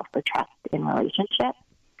themselves the trust in relationships.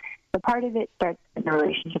 So part of it starts in the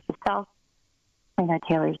relationship itself. I know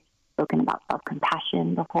Taylor's spoken about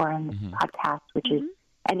self-compassion before on this podcast, which is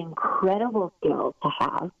an incredible skill to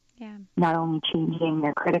have. Yeah. Not only changing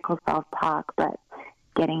their critical self-talk, but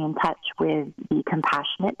getting in touch with the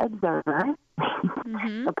compassionate observer,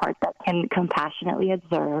 the part that can compassionately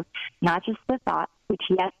observe, not just the thoughts, which,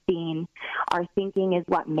 yes, Dean, our thinking is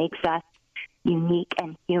what makes us unique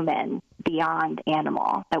and human beyond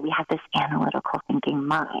animal, that we have this analytical thinking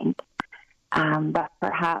mind. But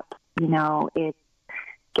perhaps, it's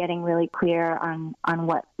getting really clear on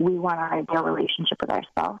what we want our ideal relationship with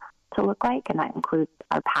ourselves to look like, and that includes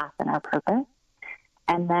our path and our purpose.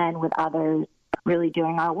 And then with others, really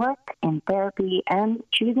doing our work in therapy and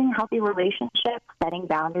choosing healthy relationships, setting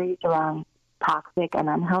boundaries around toxic and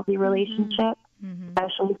unhealthy relationships,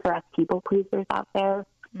 especially for us people pleasers out there,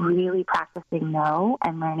 really practicing no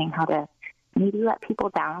and learning how to maybe let people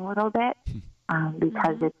down a little bit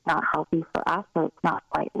because it's not healthy for us, or it's not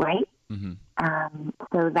quite right,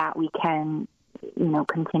 so that we can,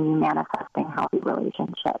 continue manifesting healthy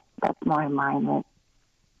relationships that's more in line with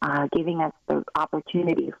giving us the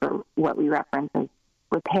opportunity for what we reference as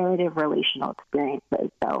reparative relational experiences.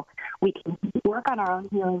 So we can work on our own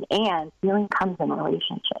healing, and healing comes in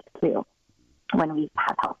relationships too when we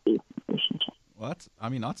have healthy relationships. Well, that's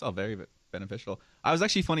all very beneficial. I was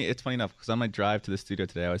actually it's funny enough, because on my drive to the studio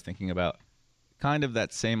today, I was thinking about kind of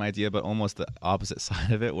that same idea, but almost the opposite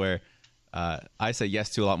side of it, where I say yes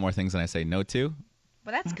to a lot more things than I say no to.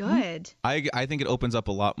 Well, that's good. I think it opens up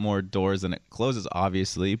a lot more doors than it closes,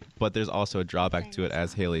 obviously, but there's also a drawback to it,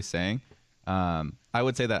 as Haley's saying. I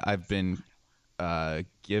would say that I've been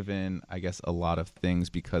given, I guess, a lot of things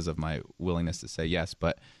because of my willingness to say yes,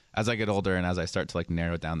 but as I get older and as I start to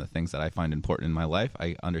narrow down the things that I find important in my life,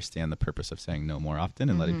 I understand the purpose of saying no more often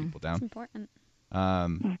and letting people down. It's important.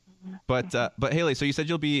 But Haley, so you said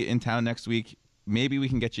you'll be in town next week. Maybe we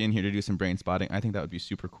can get you in here to do some brain spotting. I think that would be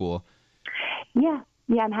super cool. Yeah,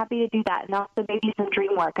 I'm happy to do that. And also maybe some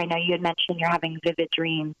dream work. I know you had mentioned you're having vivid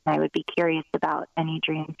dreams. I would be curious about any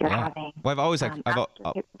dreams you're having. Well, I've always had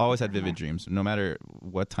vivid dreams. No matter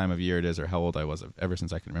what time of year it is or how old I was, ever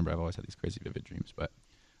since I can remember, I've always had these crazy vivid dreams. But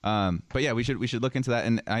yeah, we should look into that.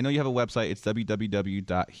 And I know you have a website. It's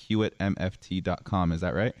www.hewittmft.com. Is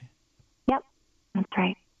that right? Yep, that's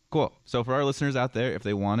right. Cool. So for our listeners out there, if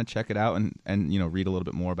they want to check it out and read a little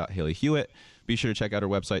bit more about Haley Hewitt, be sure to check out our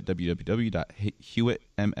website,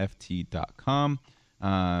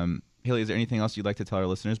 www.hewittmft.com. Haley, is there anything else you'd like to tell our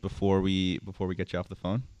listeners before we get you off the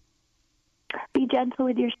phone? Be gentle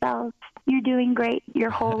with yourselves. You're doing great. You're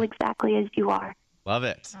whole exactly as you are. Love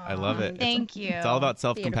it. I love it. Thank you. It's all about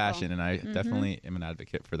self-compassion, and I definitely am an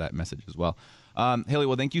advocate for that message as well. Haley,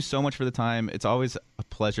 well, thank you so much for the time. It's always a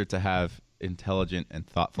pleasure to have intelligent and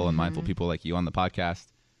thoughtful and mindful people like you on the podcast.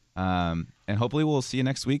 And hopefully we'll see you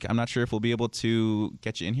next week. I'm not sure if we'll be able to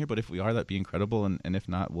get you in here, but if we are, that'd be incredible. And if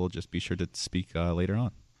not, we'll just be sure to speak later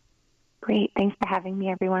on. Great. Thanks for having me,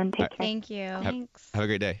 everyone. Take care. Thank you. Thanks. Have a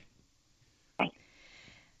great day. Bye.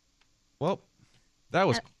 Well, that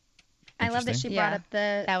was I love that she brought up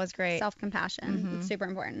the that was great. Self-compassion. It's super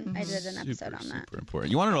important. I did an episode on that. Super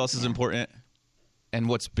important. You want to know what else is important? And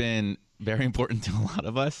what's been very important to a lot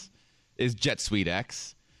of us is JetSuite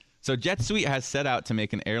X. So JetSuite has set out to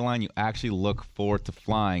make an airline you actually look forward to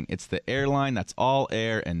flying. It's the airline that's all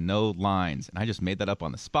air and no lines. And I just made that up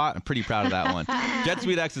on the spot. I'm pretty proud of that one.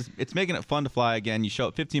 JetSuite X it's making it fun to fly again. You show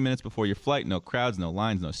up 15 minutes before your flight. No crowds, no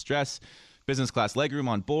lines, no stress. Business class legroom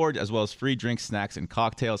on board, as well as free drinks, snacks, and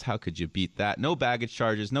cocktails. How could you beat that? No baggage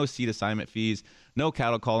charges, no seat assignment fees, no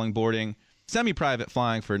cattle calling boarding. Semi-private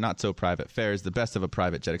flying for not-so-private fares. The best of a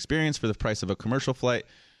private jet experience for the price of a commercial flight.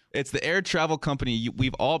 It's the air travel company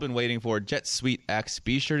we've all been waiting for, JetSuite X.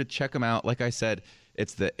 Be sure to check them out. Like I said,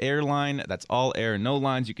 it's the airline that's all air, no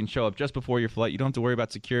lines. You can show up just before your flight. You don't have to worry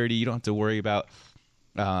about security. You don't have to worry about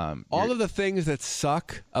all of the things that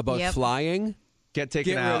suck about flying. get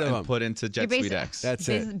taken Get rid out of and them. put into Jet Suite X. That's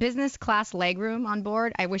it. Business class legroom on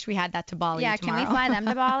board. I wish we had that to Bali Yeah, tomorrow. can we fly them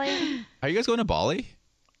to Bali? Are you guys going to Bali?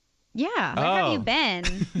 Yeah. Where have Oh. you been?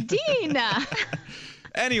 Dean.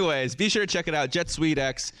 Anyways, be sure to check it out.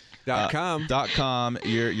 JetSuiteX.com. .com.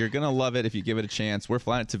 You're gonna love it if you give it a chance. We're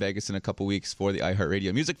flying to Vegas in a couple weeks for the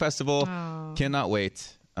iHeartRadio Music Festival. Oh. Cannot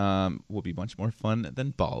wait. Will be much more fun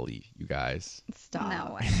than Bali, you guys. Stop.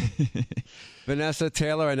 No way. Vanessa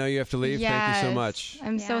Taylor, I know you have to leave. Thank you so Yes. much.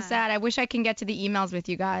 I'm so Yeah. sad. I wish I can get to the emails with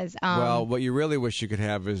you guys. Well, what you really wish you could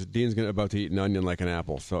have is Dean's about to eat an onion like an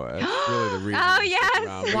apple. So that's really the reason. Oh, to stick yes.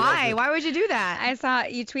 around. We why? also- Why would you do that? I saw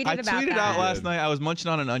you tweeted I about tweeted that. out last night. I was munching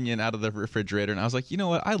on an onion out of the refrigerator, and I was like, you know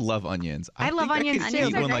what? I love onions. I love think onions could too.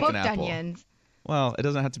 eat but one like cooked an apple. onions. Well, it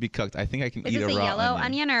doesn't have to be cooked. I think I can Is eat this a a raw yellow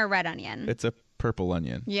onion or a red onion? It's a purple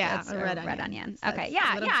onion. Yeah, That's a red onion. Okay, That's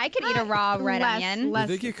yeah, a little- yeah, I could eat a raw red less- onion. You less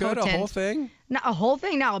think you could? A potent. whole thing? No, a whole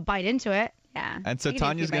thing. No, I'll bite into it. Yeah. And so I could eat a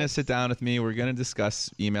Tanya's few going to bites. sit down with me. We're going to discuss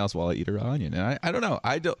emails while I eat a raw onion. And I don't know.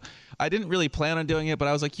 I didn't really plan on doing it, but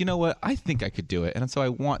I was like, you know what? I think I could do it. And so I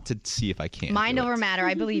want to see if I can. Mind do over it. matter.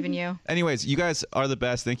 I believe in you. Anyways, you guys are the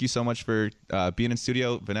best. Thank you so much for being in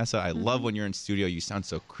studio. Vanessa, I love when you're in studio. You sound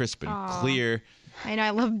so crisp and Aw. clear. I know. I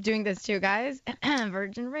love doing this too, guys.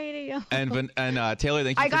 Virgin Radio. And Taylor,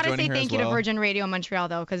 thank you I for gotta joining say her thank as you well. to Virgin Radio Montreal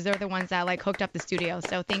though, because they're the ones that like hooked up the studio.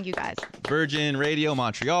 So thank you guys. Virgin Radio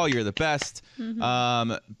Montreal, you're the best.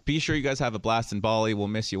 Mm-hmm. Be sure you guys have a blast in Bali. We'll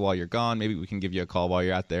miss you while you're gone. Maybe we can give you a call while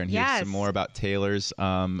you're out there and hear Yes. some more about Taylor's.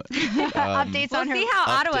 Updates We'll on her. see how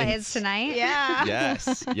Ottawa updates. is tonight. Yeah.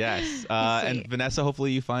 yes. And Sweet. Vanessa,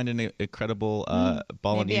 hopefully you find an incredible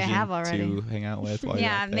Balinesian have already. to hang out with while you're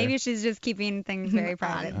Yeah, out there. maybe she's just keeping things very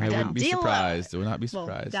private. I wouldn't be Deal low. surprised. I would not be Well,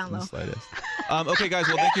 surprised down in the low. slightest. Okay, guys.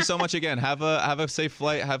 Well, thank you so much again. Have a safe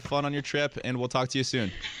flight. Have fun on your trip, and we'll talk to you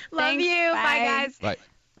soon. Love Thanks. you. Bye, Bye. guys. Bye.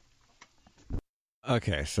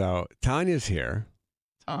 Okay, so Tanya's here,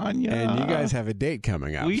 Tanya. and you guys have a date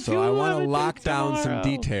coming up. We so do I have want a to date lock down some tomorrow.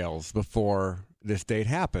 details before this date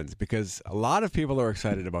happens because a lot of people are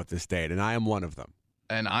excited about this date, and I am one of them.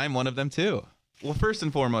 And I'm one of them too. Well, first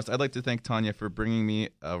and foremost, I'd like to thank Tanya for bringing me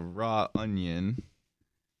a raw onion.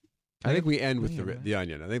 I think we end with the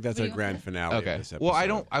onion. I think that's our We- grand finale. Of Okay. this Well,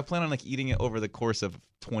 episode. I plan on like eating it over the course of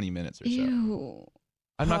 20 minutes or so. Ew.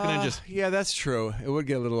 I'm not gonna just. Yeah, that's true. It would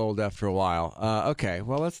get a little old after a while. Okay,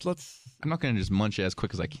 well let's. I'm not gonna just munch it as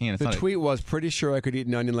quick as I can. It's The not. tweet was pretty sure I could eat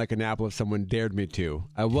an onion like an apple if someone dared me to.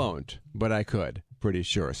 I won't, but I could. Pretty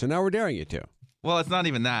sure. So now we're daring you to. Well, it's not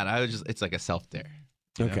even that. I was just. It's like a self dare.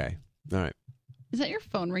 Okay. All right. Is that your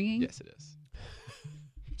phone ringing? Yes, it is.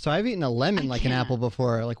 So I've eaten a lemon I like an can't. apple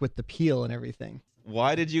before, like with the peel and everything.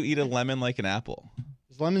 Why did you eat a lemon like an apple?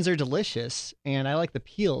 'Cause lemons are delicious, and I like the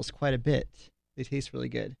peels quite a bit. They taste really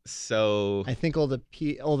good. So, I think all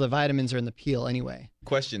the vitamins are in the peel anyway.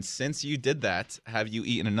 question: since you did that, have you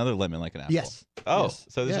eaten another lemon like an apple? Yes. Oh, Yes.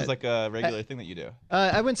 so this Yeah. is like a regular thing that you do.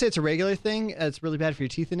 I wouldn't say it's a regular thing. It's really bad for your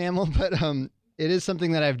teeth enamel, but it is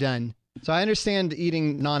something that I've done. So I understand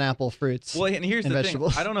eating non-apple fruits. Well, and here's and the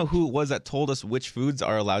vegetables. thing. I don't know who it was that told us which foods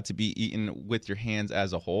are allowed to be eaten with your hands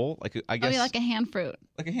as a whole. Like I Oh, guess yeah, like a hand fruit.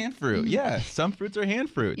 like a hand fruit. Mhm. Yeah, some fruits are hand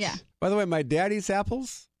fruits. Yeah. By the way, my dad eats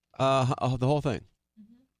apples. The whole thing.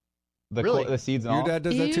 The, Really? the seeds and Your all. dad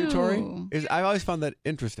does that too, Tori? Ew. I've always found that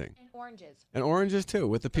interesting. And oranges. And oranges too,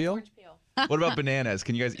 with the peel. Orange peel. What about bananas?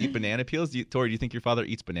 Can you guys eat banana peels? Tori, do you think your father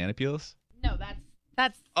eats banana peels? No, that's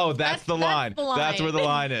Oh, that's the line. the That's where the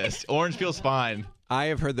line. line is. Orange peel's fine. I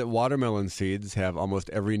have heard that watermelon seeds have almost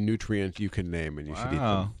every nutrient you can name, and you should eat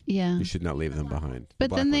Wow. them. Yeah. You should not leave them behind. The But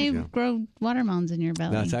black then they ones, yeah. grow watermelons in your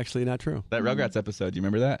belly. That's actually not true. That Rugrats episode, do you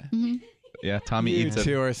remember that? hmm Yeah, Tommy You eats a,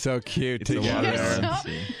 two are so cute eats a together. watermelon. so-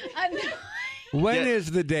 See. When Yeah, is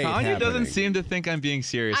the date Tanya doesn't happening? seem to think I'm being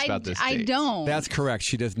serious about this I date. don't. That's correct.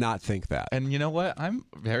 She does not think that. And you know what? I'm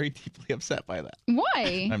very deeply upset by that.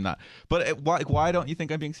 Why? I'm not. But why don't you think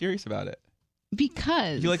I'm being serious about it?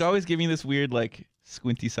 Because You like always give me this weird like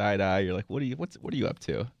squinty side eye. You're like, what are you up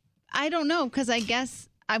to? I don't know. Because I guess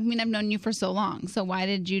I've known you for so long. So why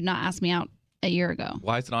did you not ask me out a year ago?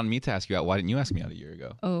 Why is it on me to ask you out? Why didn't you ask me out a year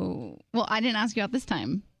ago? Oh, well, I didn't ask you out this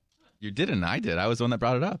time. You didn't. I did. I was the one that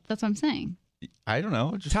brought it up. That's what I'm saying. I don't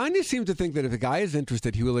know. Just Tanya seems to think that if a guy is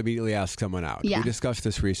interested, he will immediately ask someone out. Yeah. We discussed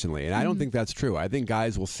this recently, and I don't think that's true. I think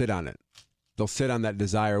guys will sit on it. They'll sit on that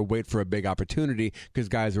desire, wait for a big opportunity, because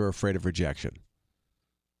guys are afraid of rejection.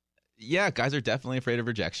 yeah, guys are definitely afraid of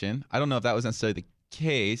rejection. I don't know if that was necessarily the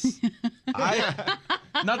case.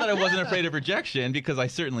 Not that I wasn't afraid of rejection, because I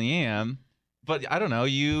certainly am. But I don't know.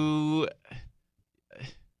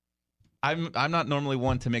 I'm not normally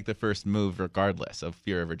one to make the first move regardless of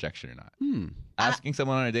fear of rejection or not. Asking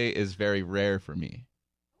someone on a date is very rare for me.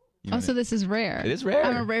 You know Oh, what so this is rare. It is rare.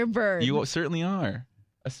 I'm a rare bird. You certainly are.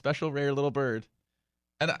 A special rare little bird.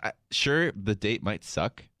 And sure, the date might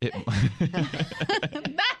suck. That's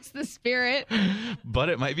the spirit. But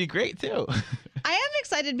it might be great too. I am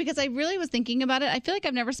excited because I really was thinking about it. I feel like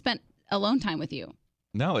I've never spent alone time with you.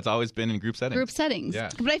 No, it's always been in group settings. Group settings. Yeah.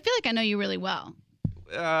 But I feel like I know you really well.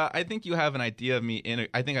 I think you have an idea of me.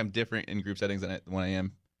 I think I'm different in group settings than when I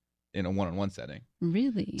am in a one-on-one setting.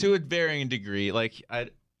 Really? To a varying degree. Like I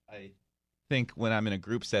think when I'm in a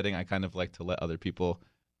group setting, I kind of like to let other people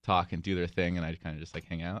talk and do their thing, and I kind of just like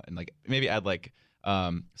hang out and like maybe add like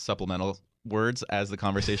supplemental words as the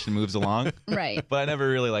conversation moves along. Right. But I never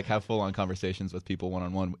really like have full-on conversations with people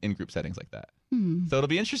one-on-one in group settings like that. So it'll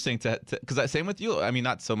be interesting to because same with you. I mean,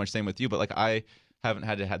 not so much same with you, but like I haven't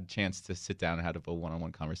had a chance to sit down and have a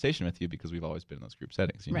one-on-one conversation with you because we've always been in those group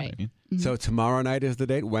settings. You know what I mean? So tomorrow night is the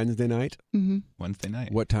date, Wednesday night? Wednesday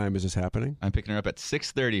night. What time is this happening? I'm picking her up at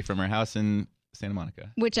 6:30 from her house in Santa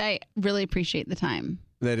Monica. Which I really appreciate the time.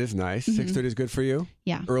 That is nice. 6:30 is good for you?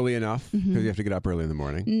 Yeah. Early enough because you have to get up early in the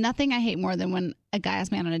morning. Nothing I hate more than when a guy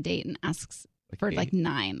asks me out on a date and asks for eight? like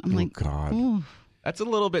 9. I'm Oh, like, God. ooh. That's a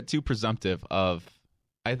little bit too presumptive of.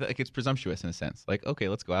 I think it's presumptuous in a sense. Like, okay,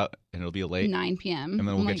 let's go out and it'll be late, 9 p.m. and then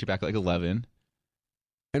we'll I'm get like, you back at like 11.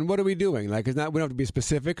 And what are we doing? Like, it's not. We don't have to be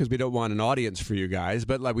specific because we don't want an audience for you guys.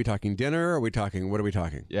 But like, we talking dinner? Or are we talking? What are we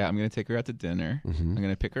talking? Yeah, I'm gonna take her out to dinner. Mhm. I'm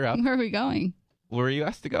gonna pick her up. Where are we going? Where are you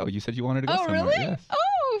asked to go? You said you wanted to go Oh, somewhere. really? Yes.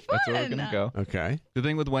 Oh, fun. That's where we're gonna go. Okay. The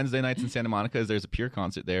thing with Wednesday nights in Santa Monica is there's a Pure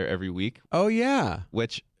concert there every week, Oh yeah.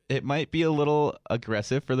 which it might be a little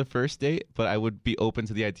aggressive for the first date, but I would be open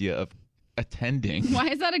to the idea of attending. Why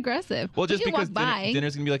is that aggressive? Well, just You can because walk by.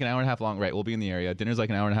 dinner's gonna be like an hour and a half long, right? We'll be in the area. Dinner's like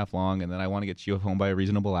an hour and a half long, and then I want to get you home by a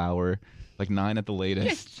reasonable hour, like 9 at the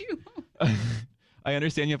latest. Yes, you- I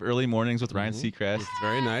understand you have early mornings with Ryan Seacrest,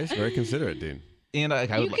 Very nice. Very considerate, Dean. and I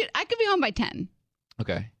would I could be home by 10.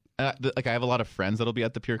 okay. Like I have a lot of friends that'll be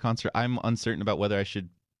at the Pure concert. I'm uncertain about whether I should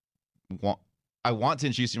I want to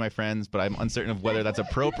introduce you to my friends, but I'm uncertain of whether that's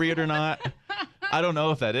appropriate or not. I don't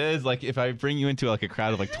know if that is. Like, if I bring you into like a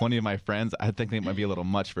crowd of like 20 of my friends, I think it might be a little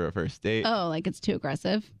much for a first date. Oh, like it's too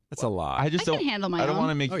aggressive. That's a lot. I just I can don't handle my I don't own.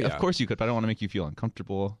 want to make. Oh, you, yeah. Of course you could, but I don't want to make you feel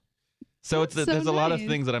uncomfortable. So That's so there's a lot of nice.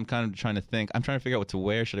 things that I'm kind of trying to think. I'm trying to figure out what to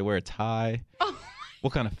wear. Should I wear a tie? Oh.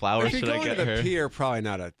 What kind of flowers if you're should I going get to the her? pier, probably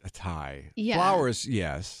not a tie. Yeah. Flowers,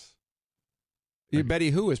 yes. Betty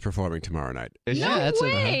Who is performing tomorrow night? Is she- No that's a-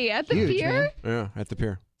 way. At the huge, pier? man. Yeah, at the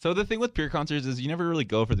pier. So the thing with Pure concerts is you never really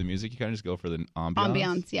go for the music. You kind of just go for the ambiance.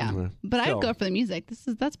 Ambiance, yeah. Mhm. But Still. I'd go for the music.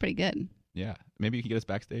 That's pretty good. Yeah. Maybe you can get us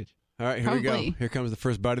backstage. All right, here we Probably. go. Here comes the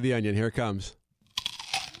first bite of the onion. Here it comes.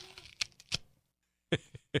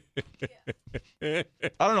 I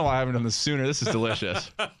don't know why I haven't done this sooner. This is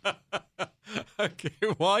delicious. Okay,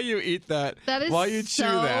 while you eat that, That is while you chew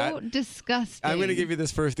so that, disgusting. I'm going to give you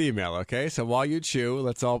this first email, okay? So while you chew,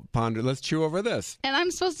 let's all ponder. Let's chew over this. And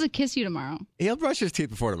I'm supposed to kiss you tomorrow. He'll brush his teeth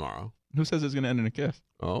before tomorrow. Who says it's going to end in a kiss?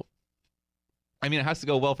 Oh, I mean, it has to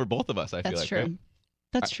go well for both of us, I feel That's like. true. Right?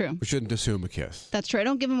 That's true. we shouldn't assume a kiss. That's true. I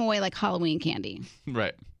don't give them away like Halloween candy.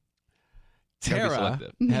 Right. Gotta be Tara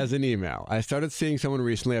selective. has an email. I started seeing someone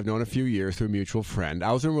recently I've known a few years through a mutual friend.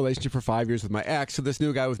 I was in a relationship for 5 years with my ex, so this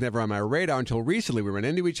new guy was never on my radar until recently. We ran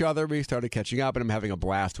into each other, we started catching up, and I'm having a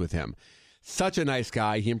blast with him. Such a nice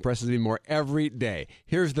guy. He impresses me more every day.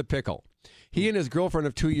 Here's the pickle. He and his girlfriend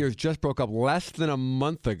of 2 years just broke up less than a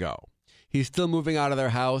month ago. He's still moving out of their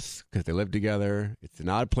house because they live together. It's an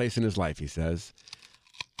odd place in his life, he says.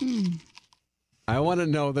 I want to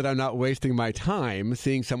know that I'm not wasting my time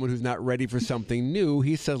seeing someone who's not ready for something new.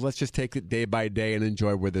 He says, let's just take it day by day and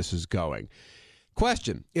enjoy where this is going.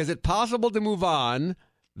 Question, is it possible to move on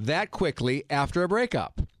that quickly after a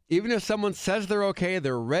breakup? Even if someone says they're okay,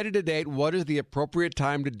 they're ready to date, what is the appropriate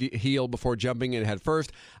time to heal before jumping in head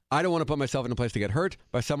first? I don't want to put myself in a place to get hurt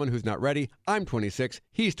by someone who's not ready. I'm 26.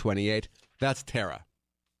 He's 28. That's Tara.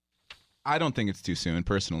 I don't think it's too soon,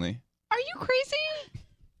 personally. Are you crazy?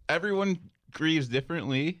 Everyone grieves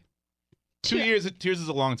differently. 2 Two- years, 2 years is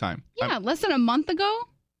a long time. Yeah, less than a month ago.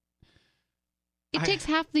 It I- takes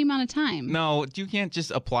half the amount of time. No, you can't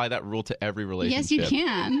just apply that rule to every Yes, relationship. you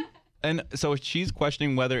can. And so she's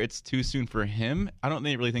questioning whether it's too soon for him. I don't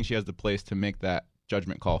really think she has the place to make that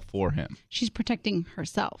judgment call for him She's protecting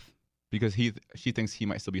herself. because she thinks he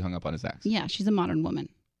might still be hung up on his ex, Yeah, she's a modern woman.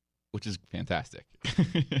 which is fantastic.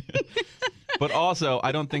 But also,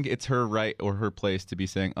 I don't think it's her right or her place to be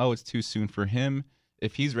saying, "Oh, it's too soon for him."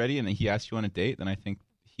 If he's ready and he asks you on a date, then I think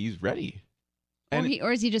he's ready.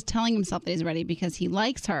 Or is he just telling himself that he's ready because he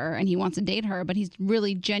likes her and he wants to date her, but he's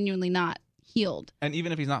really genuinely not healed? And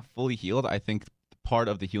even if he's not fully healed, I think part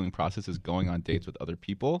of the healing process is going on dates with other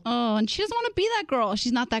people. Oh, and she doesn't want to be that girl.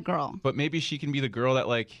 She's not that girl. But maybe she can be the girl that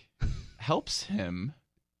like helps him.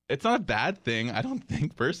 It's not a bad thing, I don't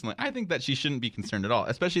think, personally. I think that she shouldn't be concerned at all,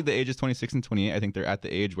 especially the ages 26 and 28. I think they're at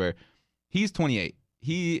the age where he's 28.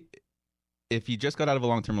 If he just got out of a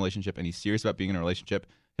long-term relationship and he's serious about being in a relationship,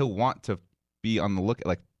 he'll want to be on the look,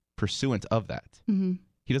 like, pursuant of that. Mm-hmm.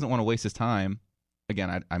 He doesn't want to waste his time.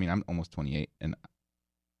 Again, I mean, I'm almost 28, and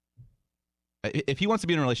if he wants to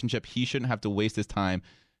be in a relationship, he shouldn't have to waste his time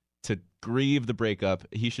to grieve the breakup.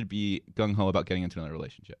 He should be gung-ho about getting into another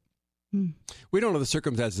relationship. We don't know the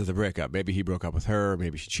circumstances of the breakup. Maybe he broke up with her.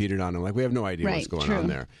 Maybe she cheated on him. Like, we have no idea what's going on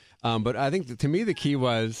there. But I think to me the key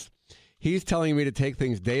was he's telling me to take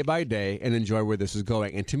things day by day and enjoy where this is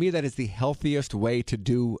going. And to me, that is the healthiest way to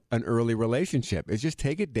do an early relationship, is just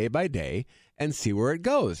take it day by day and see where it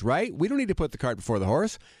goes, right? We don't need to put the cart before the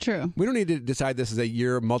horse. True. We don't need to decide this is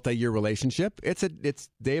a multi-year relationship. It's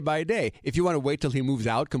day by day. If you want to wait till he moves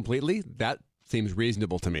out completely, that seems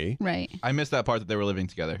reasonable to me. Right. I missed that part that they were living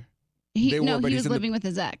together. He was living with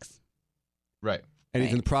his ex. Right. And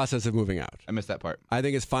he's in the process of moving out. I missed that part. I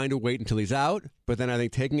think it's fine to wait until he's out, but then I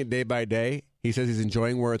think taking it day by day, he says he's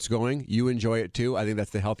enjoying where it's going. You enjoy it too. I think that's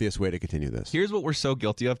the healthiest way to continue this. Here's what we're so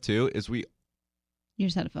guilty of too, is You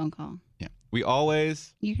just had a phone call. we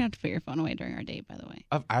always... You're going to have to put your phone away during our date, by the way.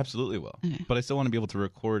 I absolutely will. Okay. But I still want to be able to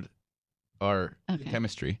record our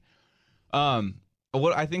chemistry.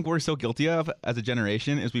 What I think we're so guilty of as a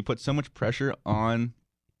generation is we put so much pressure on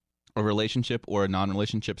a relationship or a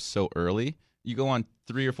non-relationship so early. You go on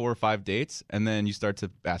 3 or 4 or 5 dates, and then you start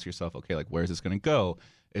to ask yourself, okay, like, where is this going to go?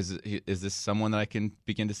 Is this someone that I can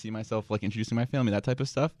begin to see myself, like, introducing my family, that type of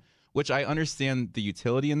stuff? Which I understand the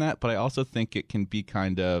utility in that, but I also think it can be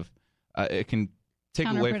kind of, it can take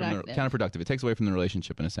away from the counterproductive. It takes away from the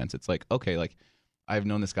relationship in a sense. It's like, okay, like, I've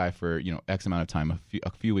known this guy for, X amount of time,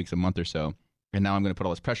 a few weeks, a month or so. And now I'm going to put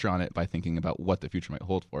all this pressure on it by thinking about what the future might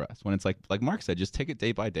hold for us. When it's like Mark said, just take it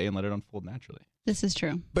day by day and let it unfold naturally. This is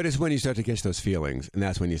true. But it's when you start to catch those feelings, and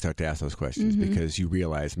that's when you start to ask those questions, because you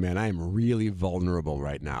realize, man, I am really vulnerable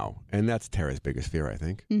right now. And that's Tara's biggest fear, I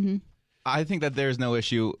think. Mm-hmm. I think that there's no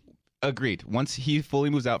issue. Agreed. Once he fully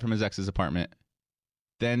moves out from his ex's apartment,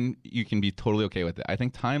 then you can be totally okay with it. I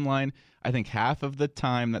think half of the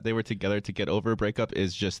time that they were together to get over a breakup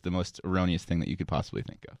is just the most erroneous thing that you could possibly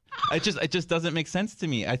think of. It just doesn't make sense to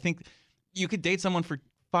me. I think you could date someone for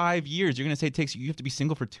 5 years. You're going to say you have to be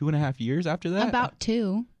single for 2.5 years after that? About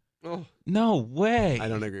 2. Oh, no way. I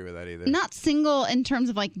don't agree with that either. Not single in terms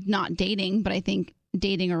of like not dating, but I think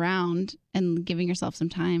dating around and giving yourself some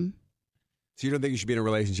time. So you don't think you should be in a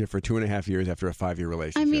relationship for 2.5 years after a 5-year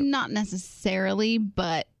relationship? I mean, not necessarily,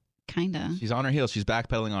 but kind of. She's on her heels. She's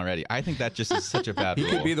backpedaling already. I think that just is such a bad He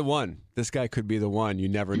rule. could be the one. This guy could be the one. You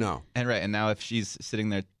never know. And now if she's sitting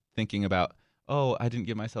there thinking about, oh, I didn't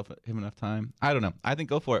give him enough time. I don't know. I think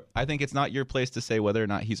go for it. I think it's not your place to say whether or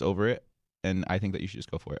not he's over it. And I think that you should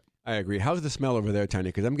just go for it. I agree. How's the smell over there, Tanya?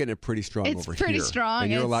 Because I'm getting it pretty strong over here. It's pretty strong.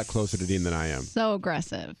 And you're a lot closer to Dean than I am. So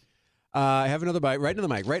aggressive. I have another bite. Right into the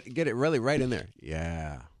mic. Right, get it really right in there.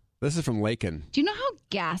 Yeah. This is from Lakin. Do you know how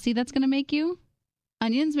gassy that's going to make you?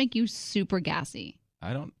 Onions make you super gassy.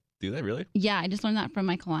 I don't do that, really? Yeah, I just learned that from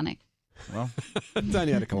my colonic. Well,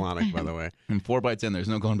 Tanya had a colonic, by the way. And 4 bites in, there's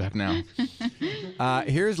no going back now.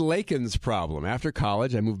 Here's Lakin's problem. After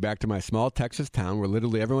college, I moved back to my small Texas town where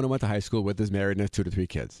literally everyone I went to high school with is married and has 2 to 3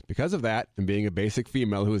 kids. Because of that, and being a basic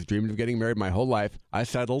female who has dreamed of getting married my whole life, I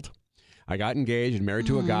settled. I got engaged and married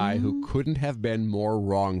to a guy who couldn't have been more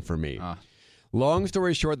wrong for me. Long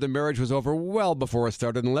story short, the marriage was over well before it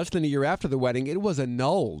started, and less than a year after the wedding, it was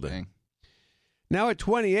annulled. Dang. Now at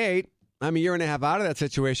 28, I'm a year and a half out of that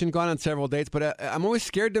situation, gone on several dates, but I'm always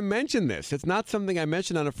scared to mention this. It's not something I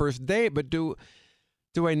mentioned on a first date, but do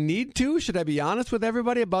I need to? Should I be honest with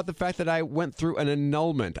everybody about the fact that I went through an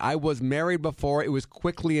annulment? I was married before. It was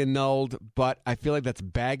quickly annulled, but I feel like that's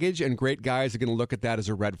baggage, and great guys are going to look at that as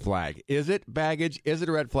a red flag. Is it baggage? Is it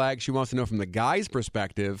a red flag? She wants to know from the guy's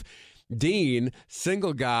perspective. Dean,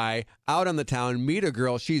 single guy, out on the town, meet a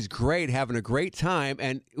girl. She's great, having a great time,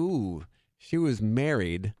 and ooh, she was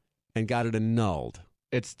married and got it annulled.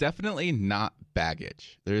 It's definitely not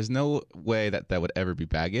baggage. There's no way that would ever be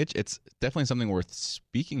baggage. It's definitely something worth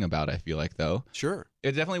speaking about, I feel like, though. Sure.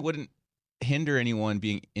 It definitely wouldn't hinder anyone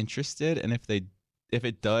being interested, and if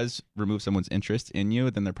it does remove someone's interest in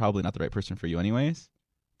you, then they're probably not the right person for you anyways.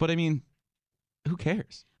 But I mean, who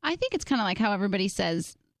cares? I think it's kind of like how everybody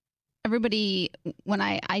says, when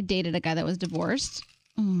I dated a guy that was divorced,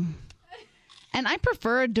 And I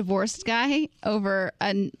prefer a divorced guy over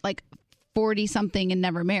a 40-something and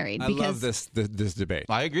never married. I love this debate.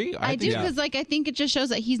 I agree. I do, because I think it just shows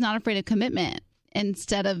that he's not afraid of commitment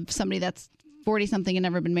instead of somebody that's 40-something and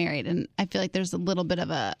never been married. And I feel like there's a little bit of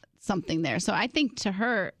a something there. So I think to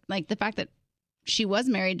her, like the fact that she was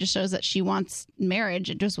married just shows that she wants marriage.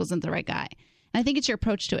 It just wasn't the right guy. And I think it's your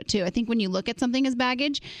approach to it too. I think when you look at something as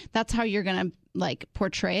baggage, that's how you're going to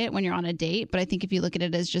portray it when you're on a date. But I think if you look at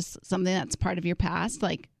it as just something that's part of your past,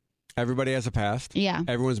 everybody has a past. Yeah.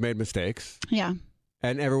 Everyone's made mistakes. Yeah.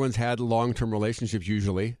 And everyone's had long-term relationships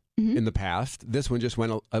usually in the past. This one just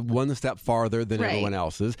went one step farther than everyone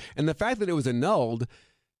else's. And the fact that it was annulled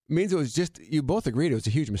means it was just, you both agreed it was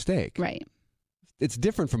a huge mistake. Right. It's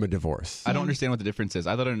different from a divorce. I don't understand what the difference is.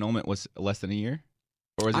 I thought an annulment was less than a year.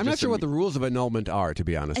 Or is it I'm not just sure what the rules of annulment are, to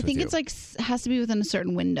be honest I with think you. it's has to be within a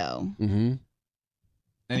certain window. Mm-hmm.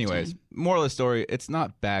 Anyways, moral of the story, it's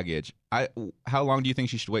not baggage. How long do you think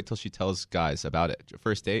she should wait till she tells guys about it?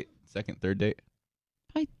 First date? Second, third date?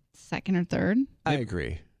 Probably second or third. I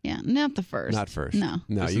agree. Yeah, not the first. Not first. No.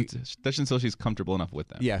 Just until she's comfortable enough with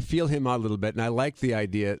them. Yeah, feel him out a little bit. And I like the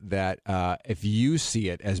idea that if you see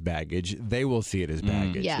it as baggage, they will see it as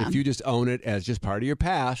baggage. Yeah. If you just own it as just part of your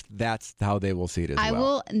past, that's how they will see it as well. I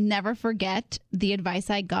will never forget the advice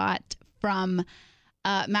I got from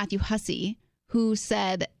Matthew Hussey, who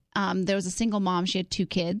said there was a single mom. She had 2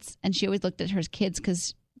 kids, and she always looked at her kids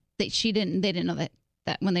because they didn't know that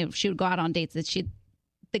when she would go out on dates that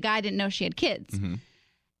the guy didn't know she had kids. Mm-hmm.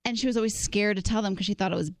 And she was always scared to tell them because she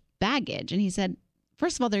thought it was baggage. And he said,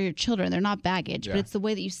 first of all, they're your children. They're not baggage, but it's the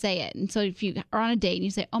way that you say it. And so if you are on a date and you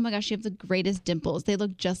say, oh my gosh, you have the greatest dimples. They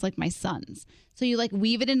look just like my sons. So you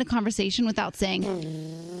weave it into conversation without saying,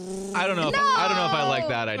 I don't know if I like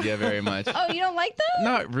that idea very much. oh, you don't like that?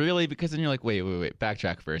 Not really, because then you're like, wait,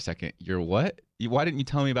 backtrack for a second. You're what? Why didn't you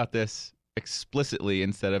tell me about this explicitly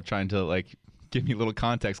instead of trying to give me little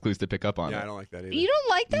context clues to pick up on it? I don't like that either. You don't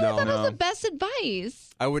like that? No, I thought it was the best advice.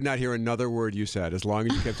 I would not hear another word you said as long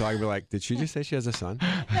as you kept talking. Be like, did she just say she has a son?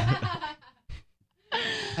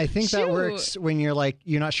 I think that works when you're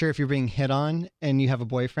you're not sure if you're being hit on and you have a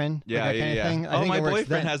boyfriend. Yeah, that kind of thing. I Oh, think my it works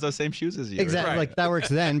boyfriend then. has those same shoes as you. Exactly. Right. That works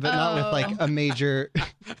then, but not with a major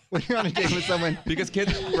when you're on a date with someone. Because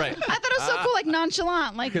kids, right. I thought it was so cool,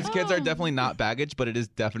 nonchalant. Because kids are definitely not baggage, but it is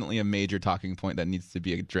definitely a major talking point that needs to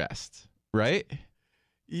be addressed. Right?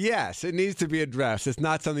 Yes, it needs to be addressed. It's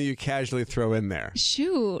not something you casually throw in there.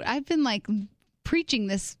 Shoot, I've been preaching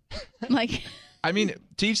this I mean,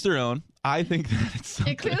 to each their own. I think that it's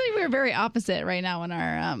something. clearly we're very opposite right now in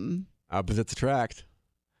our Opposites attract.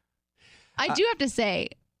 I do have to say,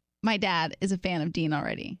 my dad is a fan of Dean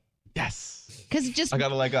already. Yes. Because I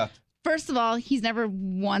got a leg up. first of all, he's never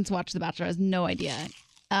once watched The Bachelor, has no idea.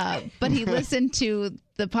 But he listened to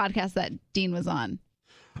the podcast that Dean was on.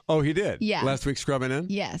 Oh, he did? Yeah. Last week, Scrubbing In?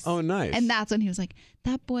 Yes. Oh, nice. And that's when he was like,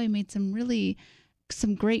 that boy made some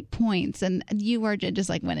great points. And you are just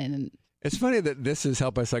went in and. It's funny that this is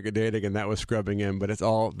Help I Suck at Dating and that was Scrubbing In, but it's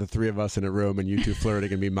all the 3 of us in a room and you 2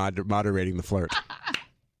 flirting and me moderating the flirt.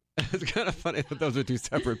 It's kind of funny that those are 2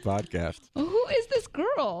 separate podcasts. Well, who is this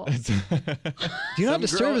girl? Do not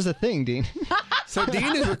disturb is a thing, Dean. So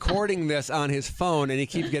Dean is recording this on his phone and he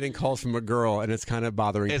keeps getting calls from a girl and it's kind of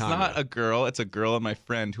bothering It's Tanya. not a girl. It's a girl and my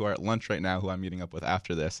friend who are at lunch right now who I'm meeting up with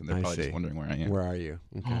after this. And they're I probably see. just wondering where I am. Where are you?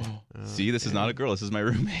 Okay. See, this is not a girl. This is my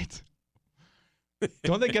roommate.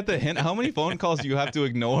 Don't they get the hint? How many phone calls do you have to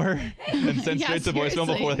ignore and send Yeah, straight to voicemail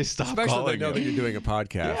seriously. before they stop Especially if calling they know that you? you're doing a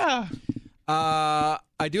podcast. Yeah.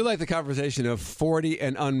 I do like the conversation of 40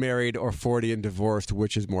 and unmarried or 40 and divorced,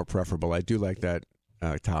 which is more preferable. I do like that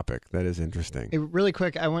topic. That is interesting. Hey, really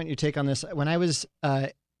quick, I want your take on this. When I was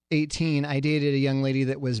 18, I dated a young lady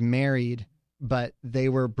that was married, but they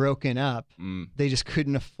were broken up. They just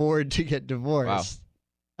couldn't afford to get divorced.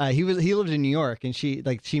 He lived in New York, and she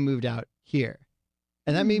moved out here,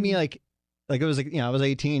 and that made me it was I was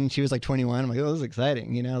 18, she was 21. I'm like, oh, this is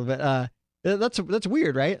exciting, But that's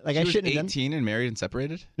weird, right? She I was shouldn't have 18 and married and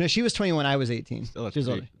separated? No, she was 21. I was 18. Still, that's she was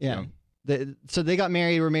pretty older. Yeah. young. So they got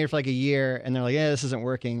married. Were married for a year, and they're like, "Yeah, this isn't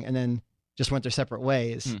working," and then just went their separate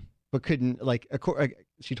ways. But couldn't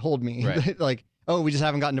she told me Right. "Oh, we just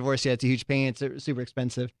haven't gotten divorced yet. It's a huge pain. It's super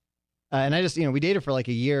expensive." And I just we dated for a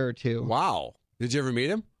year or 2. Wow. Did you ever meet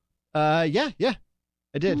him? Yeah,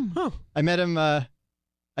 I did. Huh. I met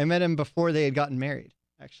him before they had gotten married.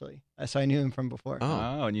 Actually, so I knew him from before.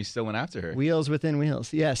 Oh, and you still went after her? Wheels within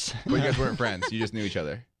wheels. Yes. Well, you guys weren't friends. You just knew each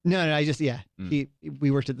other. No, I just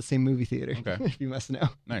we worked at the same movie theater. Okay. If you must know.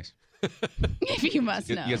 Nice. If you must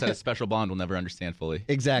You know. guys had a special bond we'll never understand fully.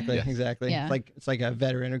 Exactly, Yes. exactly. Yeah. It's like a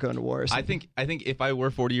veteran or going to war. Or I something. think if I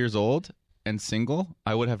were 40 years old, and single,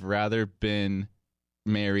 I would have rather been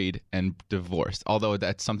married and divorced. Although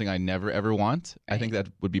that's something I never ever want. Right. I think that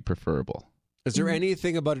would be preferable. Is there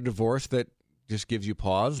anything about a divorce that just gives you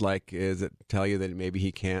pause? Like, is it tell you that maybe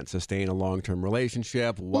he can't sustain a long-term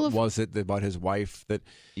relationship? What was it about his wife that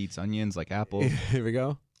eats onions like apples? Here we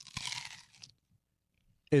go.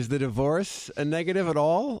 Is the divorce a negative at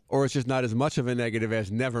all, or it's just not as much of a negative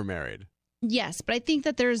as never married? Yes, but I think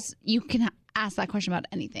that you can ask that question about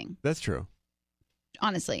anything. That's true.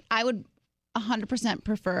 Honestly, I would 100%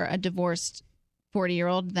 prefer a divorced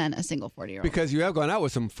 40-year-old than a single 40-year-old. Because you have gone out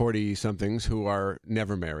with some 40-somethings who are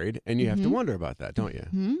never married, and you have to wonder about that, don't you?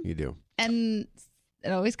 Mm-hmm. You do. And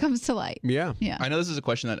it always comes to light. Yeah. I know this is a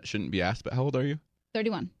question that shouldn't be asked, but how old are you?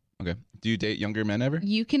 31. Okay. Do you date younger men ever?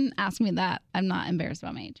 You can ask me that. I'm not embarrassed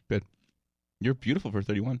about my age. Good. You're beautiful for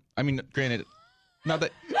 31. I mean, granted, not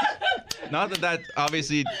that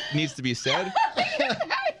obviously needs to be said.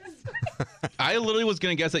 I literally was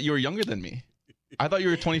going to guess that you were younger than me. I thought you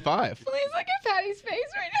were 25. Please look at Patty's face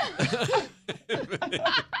right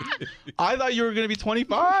now. I thought you were going to be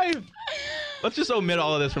 25. Let's just omit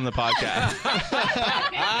all of this from the podcast.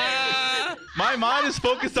 My mind is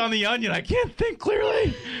focused on the onion. I can't think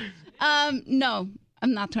clearly. No,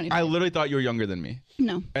 I'm not 25. I literally thought you were younger than me.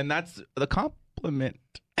 No. And that's the compliment.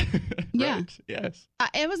 Yeah. Right? Yes.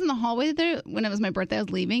 I was in the hallway there when it was my birthday. I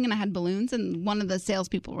was leaving and I had balloons, and one of the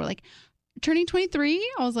salespeople were like, turning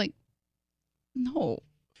 23? I was like, no.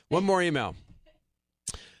 One more email.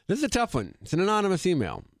 This is a tough one. It's an anonymous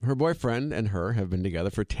email. Her boyfriend and her have been together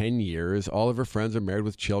for 10 years. All of her friends are married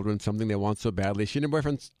with children, something they want so badly. She and her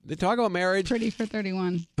boyfriend, they talk about marriage. Pretty for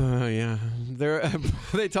 31. Yeah.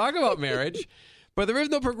 They talk about marriage, but there is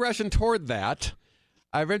no progression toward that.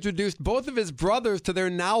 I've introduced both of his brothers to their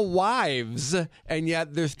now wives, and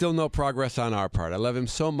yet there's still no progress on our part. I love him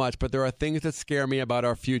so much, but there are things that scare me about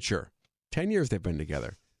our future. 10 years they've been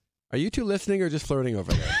together. Are you two listening or just flirting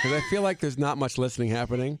over there? Because I feel like there's not much listening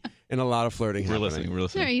happening and a lot of flirting happening. We're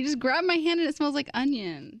listening. Sorry, you just grabbed my hand and it smells like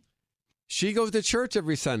onion. She goes to church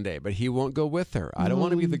every Sunday, but he won't go with her. I don't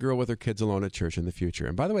want to be the girl with her kids alone at church in the future.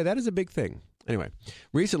 And by the way, that is a big thing. Anyway,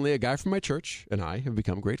 recently a guy from my church and I have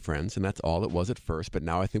become great friends, and that's all it was at first, but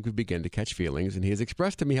now I think we've begun to catch feelings, and he has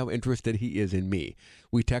expressed to me how interested he is in me.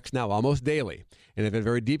 We text now almost daily, and have had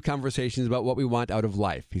very deep conversations about what we want out of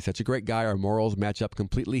life. He's such a great guy. Our morals match up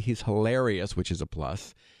completely. He's hilarious, which is a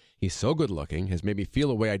plus. He's so good looking, has made me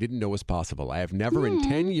feel a way I didn't know was possible. I have never in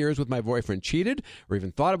 10 years with my boyfriend cheated or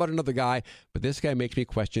even thought about another guy, but this guy makes me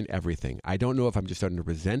question everything. I don't know if I'm just starting to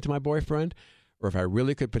resent my boyfriend or if I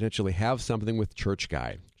really could potentially have something with church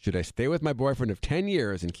guy. Should I stay with my boyfriend of 10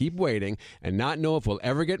 years and keep waiting and not know if we'll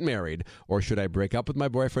ever get married, or should I break up with my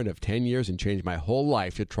boyfriend of 10 years and change my whole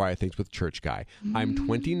life to try things with church guy? I'm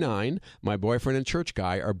 29. My boyfriend and church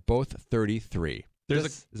guy are both 33.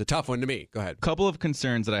 This is a tough one to me. Go ahead. Couple of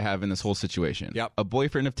concerns that I have in this whole situation. Yep. A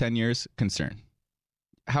boyfriend of 10 years, concern.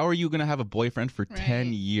 How are you going to have a boyfriend for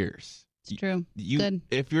 10 years? It's true. Good.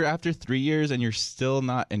 If you're after 3 years and you're still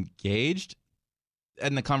not engaged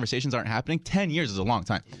and the conversations aren't happening, 10 years is a long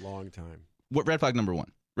time. Long time. What red flag number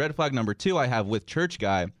one? Red flag number two I have with church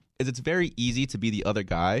guy is it's very easy to be the other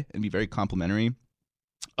guy and be very complimentary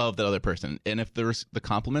of that other person. And if the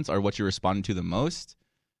compliments are what you're responding to the most,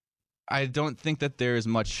 I don't think that there is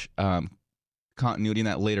much continuity in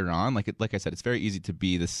that later on. Like I said, it's very easy to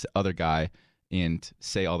be this other guy and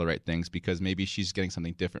say all the right things because maybe she's getting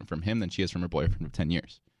something different from him than she is from her boyfriend of 10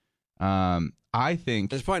 years. I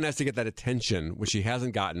think it's probably nice to get that attention, which she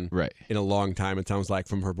hasn't gotten in a long time, it sounds like,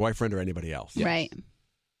 from her boyfriend or anybody else. Yes. Right.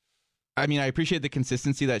 I mean, I appreciate the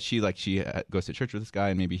consistency that she goes to church with this guy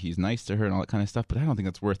and maybe he's nice to her and all that kind of stuff, but I don't think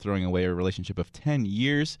that's worth throwing away a relationship of 10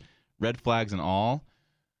 years, red flags and all.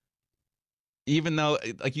 Even though,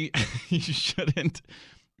 you shouldn't.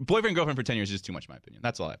 Boyfriend, girlfriend for 10 years is just too much, in my opinion.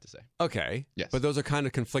 That's all I have to say. Okay. Yes. But those are kind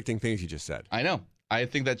of conflicting things you just said. I know. I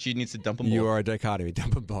think that she needs to dump them both. You are a dichotomy.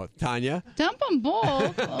 Dump them both. Tanya? Dump them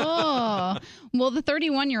both? Oh. Well, the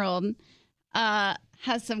 31-year-old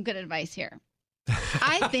has some good advice here.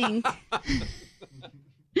 I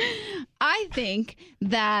think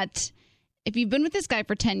that if you've been with this guy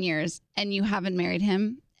for 10 years and you haven't married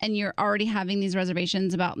him and you're already having these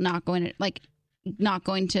reservations about not going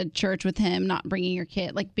to church with him, not bringing your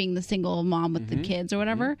kid, being the single mom with the kids or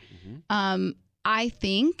whatever, I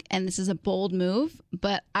think, and this is a bold move,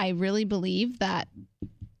 but I really believe that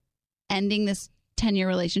ending this 10-year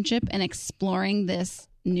relationship and exploring this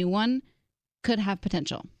new one could have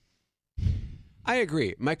potential. I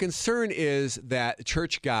agree. My concern is that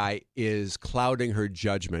church guy is clouding her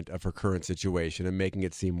judgment of her current situation and making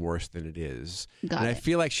it seem worse than it is. I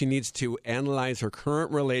feel like she needs to analyze her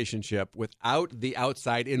current relationship without the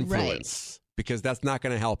outside influence because that's not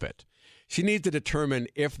going to help it. She needs to determine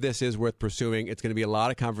if this is worth pursuing. It's going to be a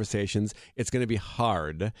lot of conversations. It's going to be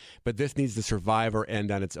hard, but this needs to survive or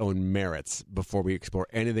end on its own merits before we explore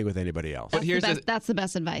anything with anybody else. That's the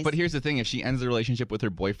best advice. But here's the thing. If she ends the relationship with her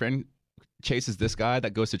boyfriend, chases this guy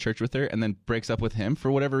that goes to church with her, and then breaks up with him for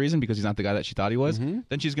whatever reason because he's not the guy that she thought he was,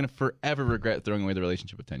 then she's going to forever regret throwing away the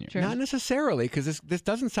relationship with 10 years. Not necessarily, because this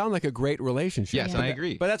doesn't sound like a great relationship. Yes, and I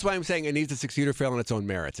agree. But that's why I'm saying it needs to succeed or fail on its own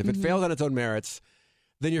merits. If it fails on its own merits,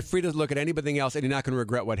 then you're free to look at anything else, and you're not going to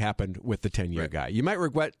regret what happened with the 10-year guy. You might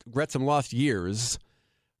regret some lost years.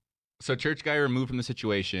 So church guy removed from the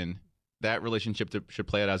situation. That relationship should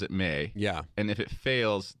play out as it may. Yeah. And if it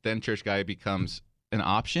fails, then church guy becomes an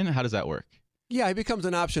option. How does that work? Yeah, he becomes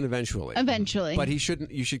an option eventually. But he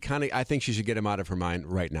shouldn't. You should I think she should get him out of her mind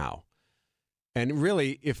right now. And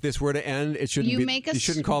really, if this were to end, it shouldn't you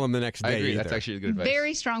shouldn't call him the next day. I agree. Either. That's actually a good advice.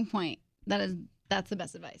 Very strong point. That's the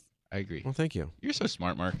best advice. I agree. Well, thank you. You're so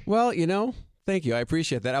smart, Mark. Well, thank you. I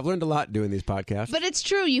appreciate that. I've learned a lot doing these podcasts. But it's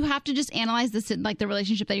true. You have to just analyze this, like the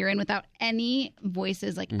relationship that you're in, without any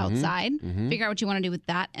voices outside. Figure out what you want to do with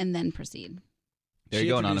that, and then proceed. There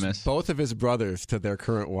you go, Anonymous. Both of his brothers to their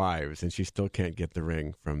current wives, and she still can't get the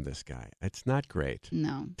ring from this guy. It's not great.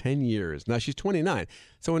 No. 10 years. Now, she's 29.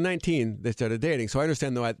 So in 19, they started dating. So I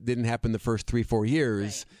understand, though, that didn't happen the first 3-4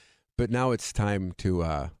 years. Right. But now it's time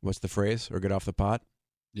to, what's the phrase? Or get off the pot?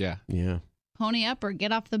 Yeah. Yeah. Pony up or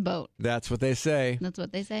get off the boat. That's what they say. That's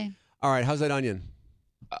what they say. All right. How's that onion?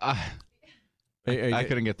 I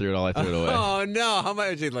couldn't get through it all. I threw it away. Oh, no. How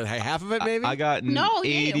much? Like half of it, maybe? I got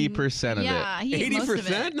 80% of it. Yeah, he ate most of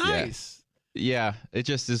it. Nice. Yeah. It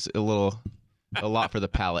just is a lot for the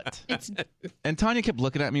palate. And Tanya kept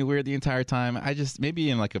looking at me weird the entire time. Maybe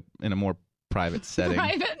in a more private setting.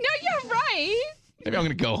 Private? No, you're right. Maybe I'm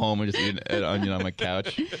going to go home and just eat an onion on my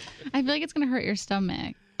couch. I feel like it's going to hurt your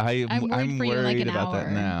stomach. I'm worried about that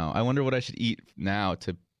hour. now. I wonder what I should eat now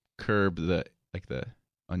to curb the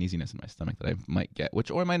uneasiness in my stomach that I might get,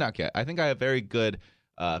 or I might not get. I think I have very good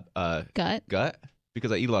gut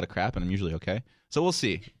because I eat a lot of crap and I'm usually okay. So we'll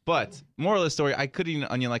see. But moral of the story, I could eat an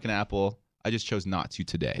onion like an apple. I just chose not to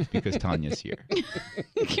today because Tanya's here.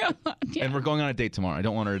 Yeah. And we're going on a date tomorrow. I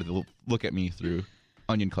don't want her to look at me through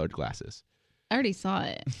onion-colored glasses. I already saw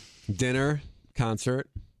it. Dinner, concert.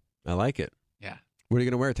 I like it. Yeah. What are you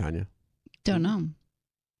going to wear, Tanya? Don't know.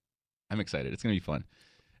 I'm excited. It's going to be fun.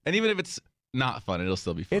 And even if it's not fun, it'll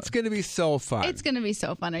still be fun. It's going to be so fun. It's going to be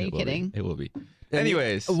so fun. Are you kidding? It will be.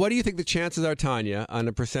 Anyways. What do you think the chances are, Tanya, on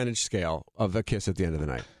a percentage scale of a kiss at the end of the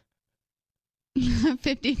night?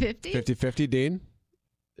 50-50? 50-50, Dean?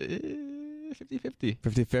 50-50.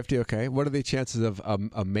 50-50, okay. What are the chances of a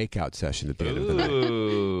makeout session at the end of the night?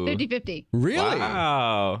 50-50. Really?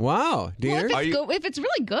 Wow. Diener? Well, if it's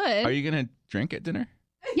really good. Are you going to drink at dinner?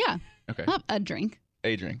 Yeah. Okay. I'll have a drink.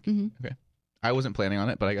 A drink. Mm-hmm. Okay. I wasn't planning on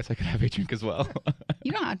it, but I guess I could have a drink as well.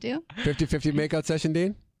 You don't have to. 50-50 makeout session,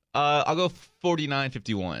 Dean? I'll go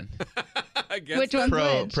 49-51. Which one's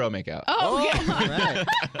which? Pro makeout. Oh, yeah. All right.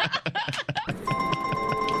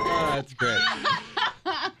 That's great.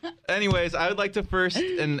 Anyways, I would like to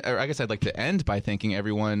I'd like to end by thanking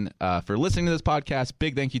everyone for listening to this podcast.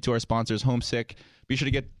 Big thank you to our sponsors, Homesick. Be sure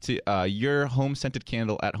to get to your home-scented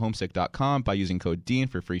candle at homesick.com by using code DEAN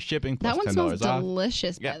for free shipping plus $10 off. That one smells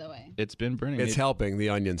delicious, by the way. It's been burning. It's helping the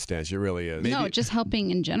onion stench. It really is. No, just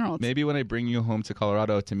helping in general. Maybe when I bring you home to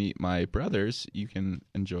Colorado to meet my brothers, you can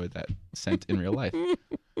enjoy that scent in real life.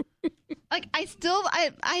 Like, I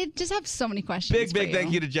just have so many questions. Big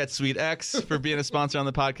thank you to Jet Suite X for being a sponsor on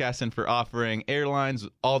the podcast and for offering airlines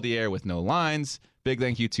all the air with no lines. Big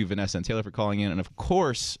thank you to Vanessa and Taylor for calling in. And of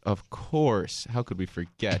course, how could we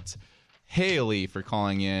forget Haley for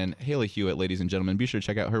calling in? Haley Hewitt, ladies and gentlemen. Be sure to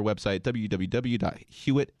check out her website,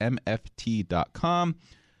 www.hewittmft.com.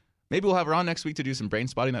 Maybe we'll have her on next week to do some brain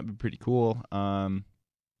spotting. That would be pretty cool.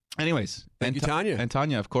 Anyways, thank you, Tanya. And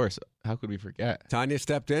Tanya, of course. How could we forget? Tanya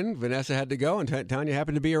stepped in. Vanessa had to go, and Tanya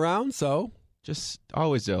happened to be around. So just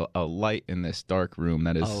always a light in this dark room.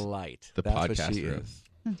 That is a light. The That's podcast what she room. Is.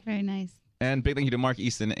 That's very nice. And big thank you to Mark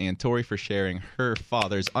Easton and Tori for sharing her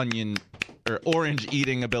father's orange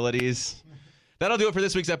eating abilities. That'll do it for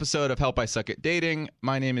this week's episode of Help I Suck at Dating.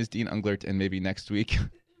 My name is Dean Unglert, and maybe next week,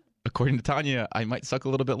 according to Tanya, I might suck a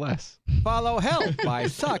little bit less. Follow Help I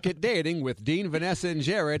Suck at Dating with Dean, Vanessa, and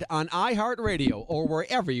Jared on iHeartRadio or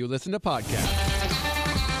wherever you listen to podcasts.